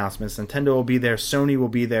some announcements. Nintendo will be there. Sony will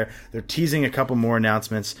be there. They're teasing a couple more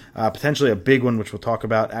announcements. Potentially a big one, which we'll talk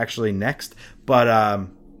about actually next. But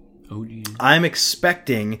I'm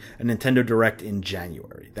expecting a Nintendo Direct in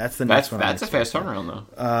January. That's the next one. That's a fast turnaround,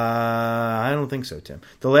 though. I don't think so, Tim.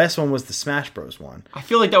 The last one was the Smash Bros. One. I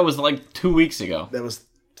feel like that was like 2 weeks ago. That was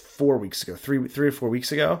 4 weeks ago, three or 4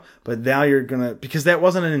 weeks ago. But now you're gonna, because that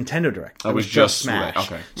wasn't a Nintendo Direct. That was just Smash.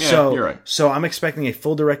 Okay. Yeah, so you're right. So I'm expecting a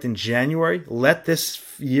full Direct in January. Let this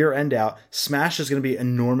year end out. Smash is going to be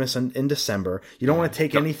enormous in December. You don't want to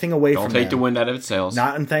take anything away from. Don't take the wind out of its sails.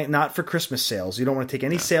 Not for Christmas sales. You don't want to take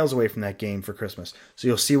any sales away from that game for Christmas. So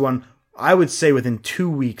you'll see one, I would say, within 2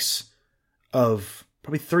 weeks of,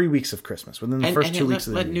 probably 3 weeks of Christmas. Within the first 2 weeks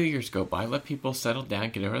of the year. Let New Year's Year's go by. Let people settle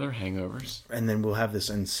down, get over their hangovers. And then we'll have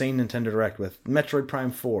this insane Nintendo Direct with Metroid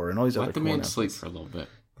Prime 4 and all these other cool Let the man sleep for a little bit.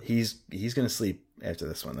 He's going to sleep after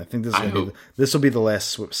this one. I think this will be the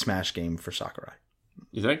last Smash game for Sakurai.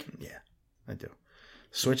 You think? Yeah, I do.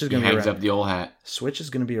 Switch is going to be around. Hangs up the old hat. Switch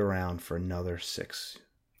is going to be around for another 6.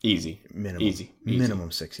 Easy.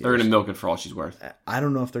 Minimum 6 years. They're going to milk it for all she's worth. I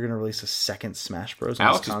don't know if they're going to release a second Smash Bros.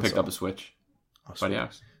 Alex has picked up a Switch. Buddy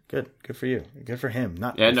Alex. Good for you. Good for him.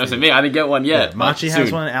 No, it's me. I didn't get one yet. Yeah, Machi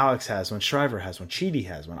has one. Alex has one. Shriver has one. Cheedy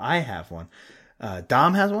has one. I have one.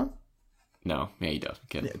 Dom has one. No, yeah, he does.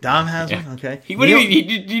 Yeah, Dom has one. Okay. What do you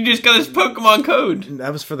mean? You just got his Pokemon code.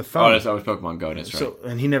 That was for the phone. Oh, that was Pokemon Go. That's right. So,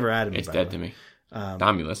 and he never added me. It's dead to me.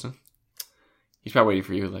 Dom, you listen? He's probably waiting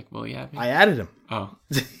for you. Like, well, yeah. I added him. Oh,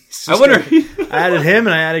 I wonder. I added him,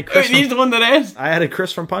 and I added Chris. He's the one that asked. I added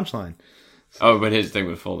Chris from Punchline. Oh, but his thing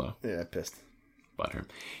was full though. Yeah, pissed. Butthurt.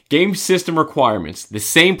 Game system requirements. The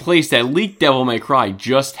same place that leaked Devil May Cry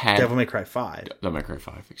just had. Devil May Cry 5. Devil May Cry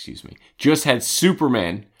 5. Excuse me. Just had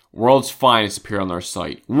Superman, World's Finest, appear on their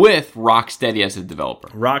site with Rocksteady as a developer.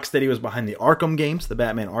 Rocksteady was behind the Arkham games, the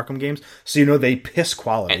Batman Arkham games, so you know they piss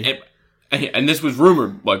quality. And this was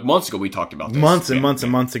rumored like months ago. We talked about this. Months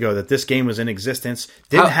and months ago that this game was in existence.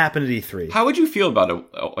 Didn't happen at E3. How would you feel about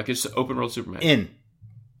it? Like it's open world Superman.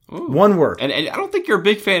 Ooh. One word. And I don't think you're a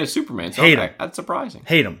big fan of Superman. So Hate him. That's surprising.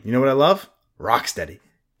 Hate him. You know what I love? Rocksteady.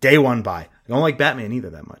 Day one buy. I don't like Batman either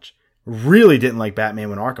that much. Really didn't like Batman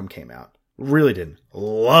when Arkham came out. Really didn't.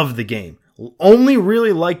 Love the game. Only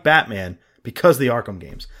really like Batman because of the Arkham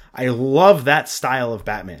games. I love that style of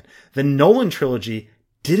Batman. The Nolan trilogy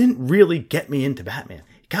didn't really get me into Batman.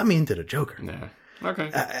 It got me into the Joker. Nah. Okay.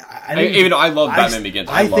 Even though I love Batman Begins.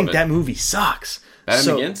 I think that movie sucks.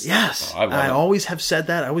 Batman Begins? Yes. Oh, I always have said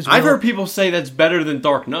that. I've heard people say that's better than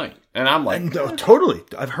Dark Knight. And I'm like... No, totally.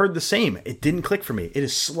 I've heard the same. It didn't click for me. It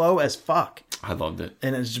is slow as fuck. I loved it.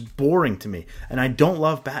 And it's just boring to me. And I don't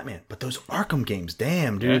love Batman. But those Arkham games,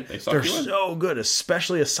 damn, dude. Yeah, they're so good,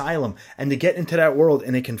 especially Asylum. And to get into that world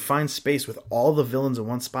in a confined space with all the villains in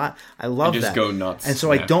one spot, I love that. Just go nuts. And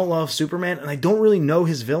so I don't love Superman, and I don't really know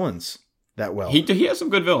his villains that well. He has some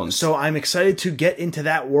good villains. So I'm excited to get into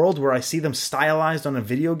that world where I see them stylized on a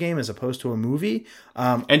video game as opposed to a movie.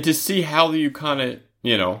 And to see how you kind of,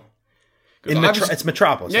 you know... It's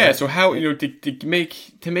Metropolis. Yeah, right? so how, you know, to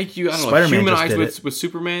make you, I don't know, Spider-Man humanize with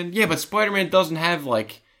Superman. Yeah, but Spider-Man doesn't have,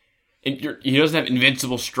 like... He doesn't have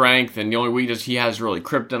invincible strength, and the only weakness he has is really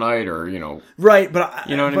kryptonite, or, you know... Right, but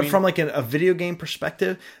you know what I mean? From like a video game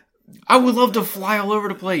perspective... I would love to fly all over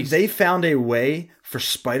the place. They found a way for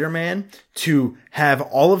Spider-Man to have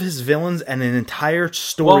all of his villains and an entire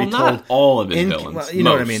story told. Not all of his villains. Well, you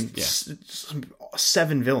know what I mean? Yeah.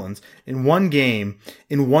 7 villains in one game,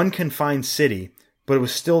 in one confined city, but it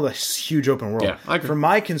was still a huge open world. Yeah, I agree. For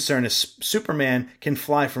my concern is Superman can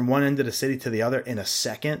fly from one end of the city to the other in a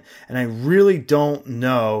second, and I really don't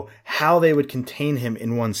know how they would contain him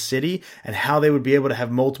in one city and how they would be able to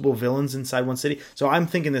have multiple villains inside one city. So I'm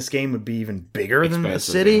thinking this game would be even bigger than the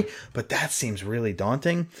city, but that seems really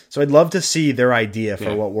daunting. So I'd love to see their idea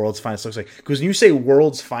for what World's Finest looks like. Because when you say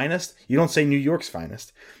World's Finest, you don't say New York's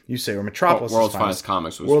Finest. You say, or Metropolis' World's Finest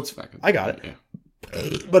Comics was... I got it. Yeah.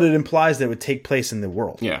 But it implies that it would take place in the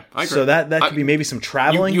world. Yeah, I agree. So that could be maybe some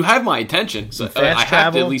traveling. You have my attention. So I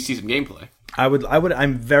have to at least see some gameplay.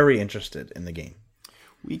 I'm very interested in the game.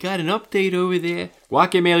 We got an update over there.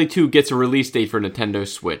 Guacamelee 2 gets a release date for Nintendo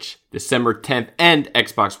Switch, December 10th, and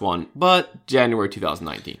Xbox One, but January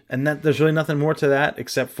 2019. And there's really nothing more to that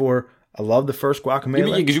except for I love the first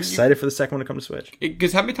Guacamelee. Excited for the second one to come to Switch.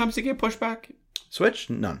 Because how many times did it get pushed back? Switch?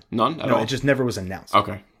 None. None at all? It just never was announced.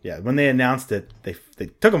 Okay. Yeah, when they announced it, they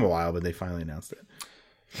took them a while, but they finally announced it.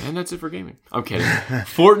 And that's it for gaming. I'm kidding.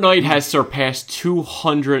 Fortnite has surpassed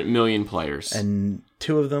 200 million players. And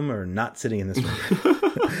 2 of them are not sitting in this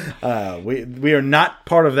room. We are not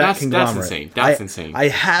part of that conglomerate. That's insane. That's insane. I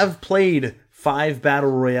have played 5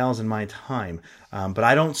 battle royales in my time, but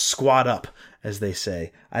I don't squat up, as they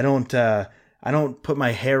say. I don't put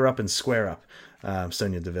my hair up and square up.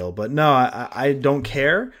 Sonya Deville. But no, I don't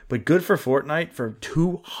care. But good for Fortnite for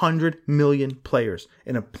 200 million players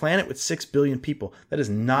in a planet with 6 billion people. That is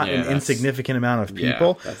not an insignificant amount of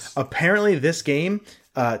people. Apparently, this game,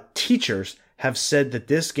 teachers have said that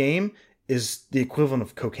this game is the equivalent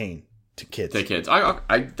of cocaine to kids. To kids.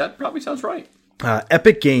 That probably sounds right.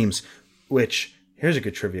 Epic Games, which, here's a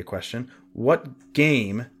good trivia question. What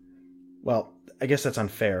game, well, I guess that's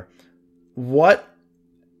unfair. What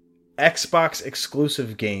Xbox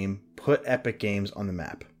exclusive game put Epic Games on the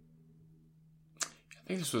map? I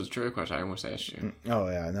think this was a trivia question I almost asked you. Oh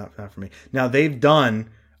yeah, not for me. Now they've done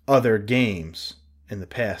other games in the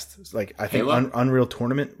past. It's like I think Unreal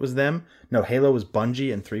Tournament was them. No, Halo was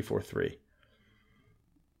Bungie and 343.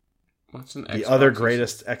 What's an Xbox? The other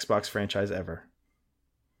greatest Xbox franchise ever.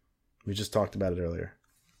 We just talked about it earlier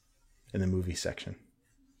in the movie section.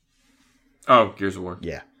 Oh, Gears of War.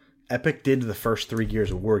 Yeah. Epic did the first 3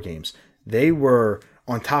 Gears of War games. They were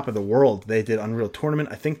on top of the world. They did Unreal Tournament.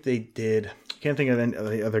 I think they did... I can't think of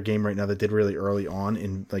any other game right now that did really early on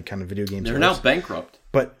in like kind of video games. They're now bankrupt.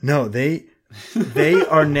 But no, they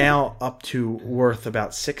are now up to worth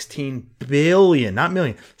about $16 billion, not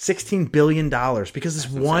million, $16 billion because this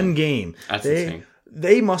one game. That's insane.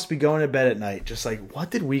 They must be going to bed at night just like, what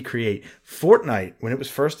did we create? Fortnite, when it was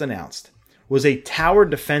first announced, was a tower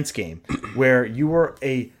defense game where you were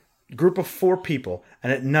a group of 4 people,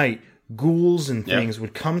 and at night ghouls and things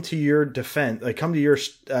would come to your defense, like come to your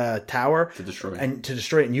tower to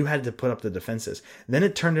destroy it, and you had to put up the defenses. Then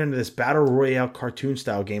it turned into this battle royale cartoon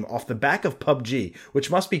style game off the back of PUBG, which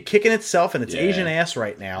must be kicking itself in its Asian ass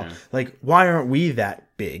right now. Yeah. Like, why aren't we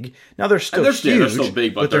that big? Now they're still huge, they're still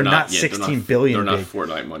big, but they're not 16 billion. They're not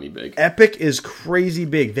Fortnite money big. Epic is crazy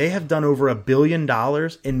big. They have done over $1 billion in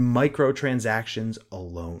microtransactions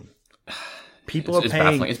alone. People are paying.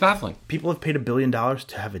 Baffling. It's baffling. People have paid $1 billion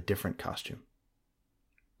to have a different costume.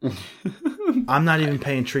 I'm not even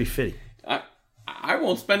paying Tree Fitty. I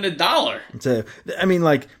won't spend $1. I mean,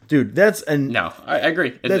 like, dude, that's No, I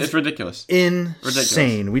agree. It's ridiculous. Insane.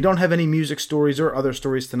 Ridiculous. We don't have any music stories or other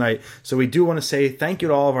stories tonight, so we do want to say thank you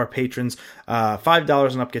to all of our patrons.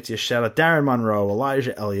 $5 and up gets you a shout out. Darren Monroe,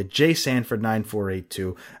 Elijah Elliott, Jay Sanford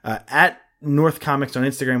 9482, at North Comics on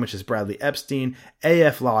Instagram, which is Bradley Epstein,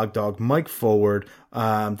 AF Logdog, Mike Forward.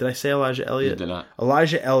 Did I say Elijah Elliott? You did not.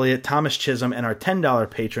 Elijah Elliott, Thomas Chisholm, and our $10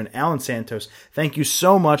 patron, Alan Santos. Thank you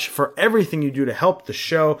so much for everything you do to help the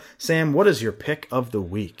show. Sam, what is your pick of the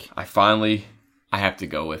week? I have to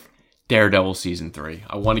go with Daredevil Season 3.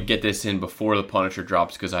 I want to get this in before the Punisher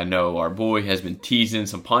drops because I know our boy has been teasing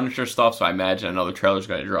some Punisher stuff, so I imagine another trailer's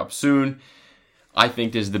going to drop soon. I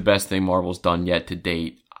think this is the best thing Marvel's done yet to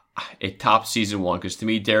date. It tops Season 1 because to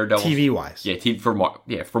me, Daredevil... TV-wise.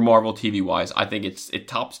 Yeah, for Marvel TV-wise, I think it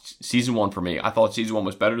tops Season 1 for me. I thought Season 1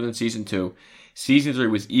 was better than Season 2. Season 3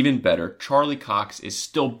 was even better. Charlie Cox is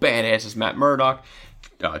still badass as Matt Murdock.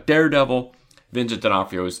 Daredevil, Vincent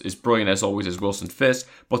D'Onofrio is brilliant as always as Wilson Fisk.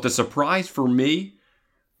 But the surprise for me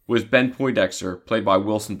was Ben Poindexter, played by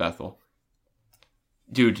Wilson Bethel.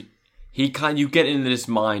 Dude, you get into this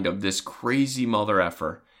mind of this crazy mother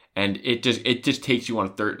effer. And it just takes you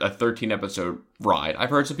on a 13 episode ride. I've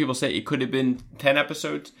heard some people say it could have been 10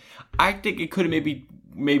 episodes. I think it could have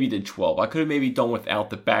maybe did 12. I could have maybe done without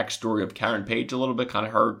the backstory of Karen Page a little bit, kind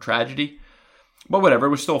of her tragedy. But whatever, it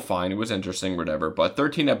was still fine. It was interesting, whatever. But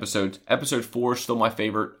 13 episodes. Episode 4 is still my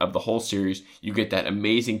favorite of the whole series. You get that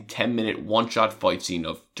amazing 10-minute one-shot fight scene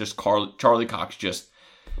of just Charlie Cox just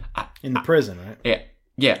in the prison, right? Yeah.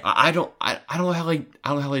 Yeah, I don't know how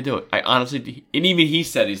they do it. I honestly, and even he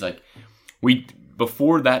said, he's like,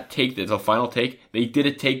 before that take, the final take, they did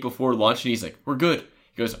a take before lunch, and he's like, we're good.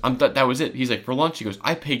 He goes, that was it. He's like, for lunch, he goes,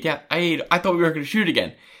 I paid, yeah, I ate, I thought we were going to shoot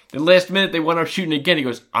again. The last minute, they went out shooting again. He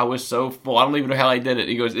goes, I was so full, I don't even know how I did it.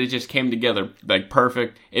 He goes, it just came together, like,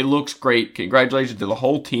 perfect. It looks great. Congratulations to the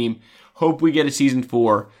whole team. Hope we get a season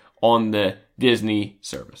 4 on the Disney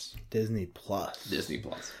service. Disney Plus.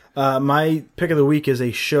 My pick of the week is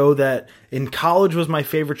a show that in college was my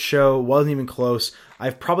favorite show. Wasn't even close.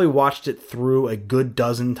 I've probably watched it through a good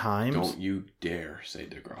dozen times. Don't you dare say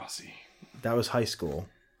Degrassi. That was high school.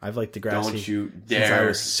 I've liked Degrassi. Don't you dare since I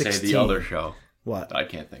was 16. say the other show. What? That I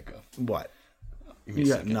can't think of. What? You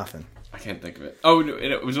got nothing. I can't think of it. Oh, no,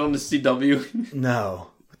 it was on the CW.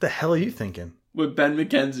 No. What the hell are you thinking? With Ben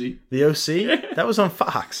McKenzie. The OC? That was on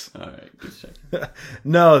Fox. All right, good check.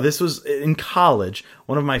 No, this was in college.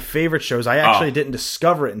 One of my favorite shows. I actually didn't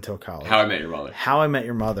discover it until college. How I Met Your Mother. How I Met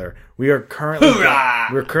Your Mother. We're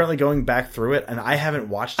currently going back through it, and I haven't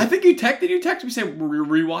watched it. I think you texted me saying we're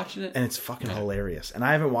rewatching it, and it's fucking hilarious. And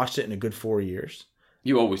I haven't watched it in a good 4 years.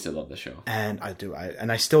 You always did love the show, and I do.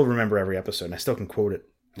 I still remember every episode, and I still can quote it.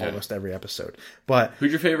 Almost every episode. But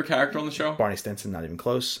who's your favorite character on the show? Barney Stinson, not even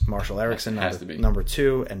close. Marshall Erickson, number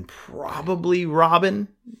 2, and probably Robin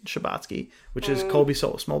Schabatsky, which is Colby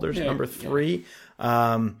Smulders, number 3.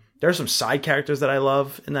 There's some side characters that I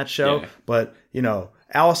love in that show, but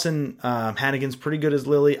Allison Hannigan's pretty good as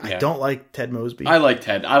Lily. I don't like Ted Mosby. I like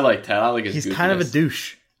Ted. I like his He's goofiness. kind of a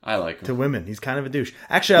douche. I like him. To women. He's kind of a douche.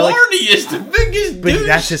 Actually, Barney is the biggest douche. But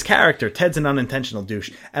that's his character. Ted's an unintentional douche.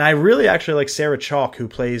 And I really actually like Sarah Chalk, who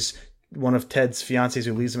plays one of Ted's fiancées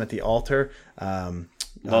who leaves him at the altar. Love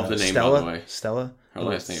the name, Stella, by the way. Stella. Her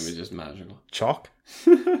last name is just magical. Chalk?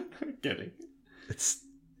 Kidding. It's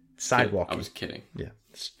sidewalk. I was kidding. Yeah,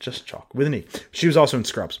 it's just Chalk with an E. She was also in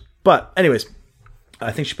Scrubs. But anyways,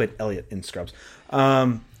 I think she played Elliot in Scrubs.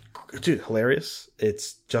 Dude, hilarious.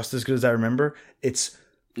 It's just as good as I remember. It's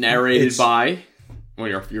narrated by one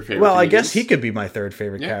of your favorite. Well, I guess he could be my third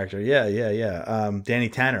favorite character. Yeah. Danny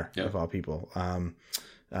Tanner, of all people.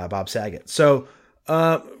 Bob Saget. So,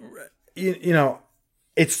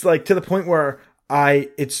 it's like to the point where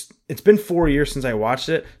it's been 4 years since I watched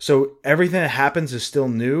it. So everything that happens is still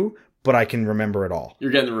new, but I can remember it all.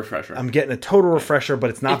 You're getting a refresher. I'm getting a total refresher, but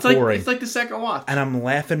it's not boring. It's like the second watch. And I'm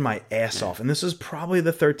laughing my ass off. And this is probably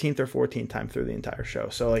the 13th or 14th time through the entire show.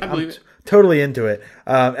 So I'm totally into it.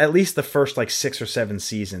 At least the first 6 or 7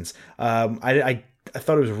 seasons. I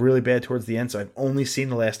thought it was really bad towards the end, so I've only seen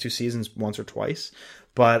the last 2 seasons once or twice.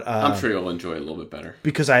 But I'm sure you'll enjoy it a little bit better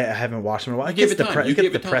because I haven't watched them in a while. It gets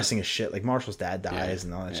depressing as shit. Like Marshall's dad dies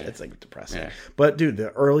and all that shit. It's depressing. Yeah. But dude, the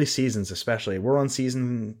early seasons especially. We're on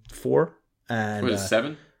season 4 and what is it,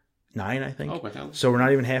 7? 9, I think. Oh, my God. So we're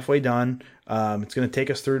not even halfway done. It's going to take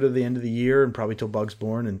us through to the end of the year and probably till Bug's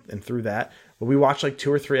Born and through that. But we watch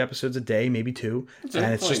 2 or 3 episodes a day, maybe 2,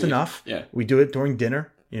 and it's just enough. Yeah. We do it during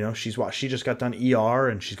dinner. She just got done ER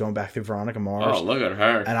and she's going back through Veronica Mars. Oh, look at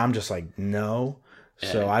her! And I'm just like, no.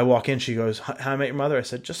 So I walk in, she goes, "How I Met Your Mother?" I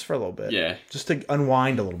said, "Just for a little bit, just to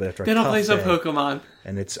unwind a little bit after." Then I'll play some Pokemon,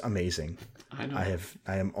 and it's amazing. I know.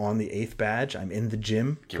 I am on the 8th badge. I'm in the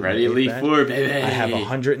gym. Get ready, Elite Four, baby. I have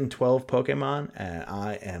 112 Pokemon, and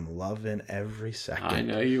I am loving every second. I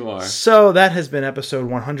know you are. So that has been episode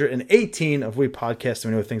 118 of We Podcast.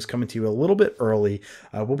 We know things coming to you a little bit early.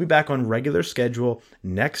 We'll be back on regular schedule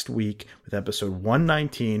next week with episode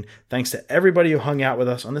 119. Thanks to everybody who hung out with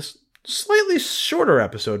us on this slightly shorter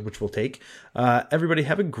episode, which we'll take. Everybody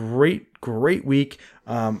have a great week.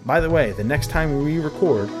 By the way, the next time we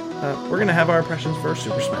record, we're going to have our impressions for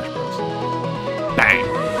Super Smash Bros. Bang!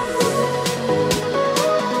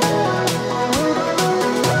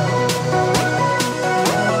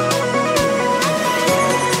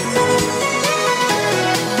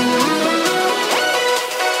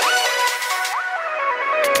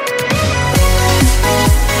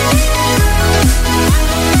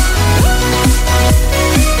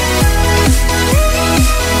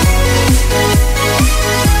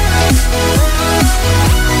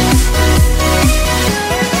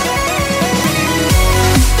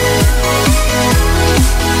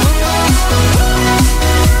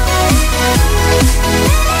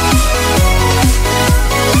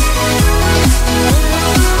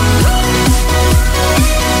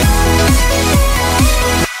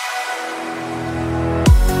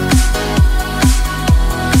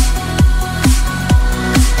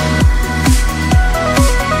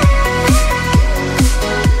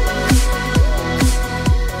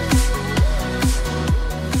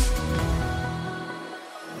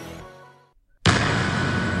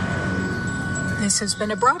 This has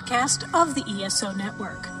been a broadcast of the ESO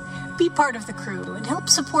Network. Be part of the crew and help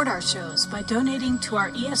support our shows by donating to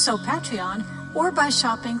our ESO Patreon or by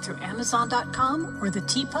shopping through Amazon.com or the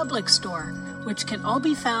TeePublic store, which can all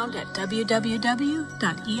be found at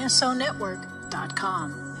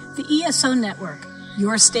www.esonetwork.com. The ESO Network,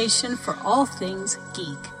 your station for all things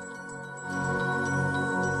geek.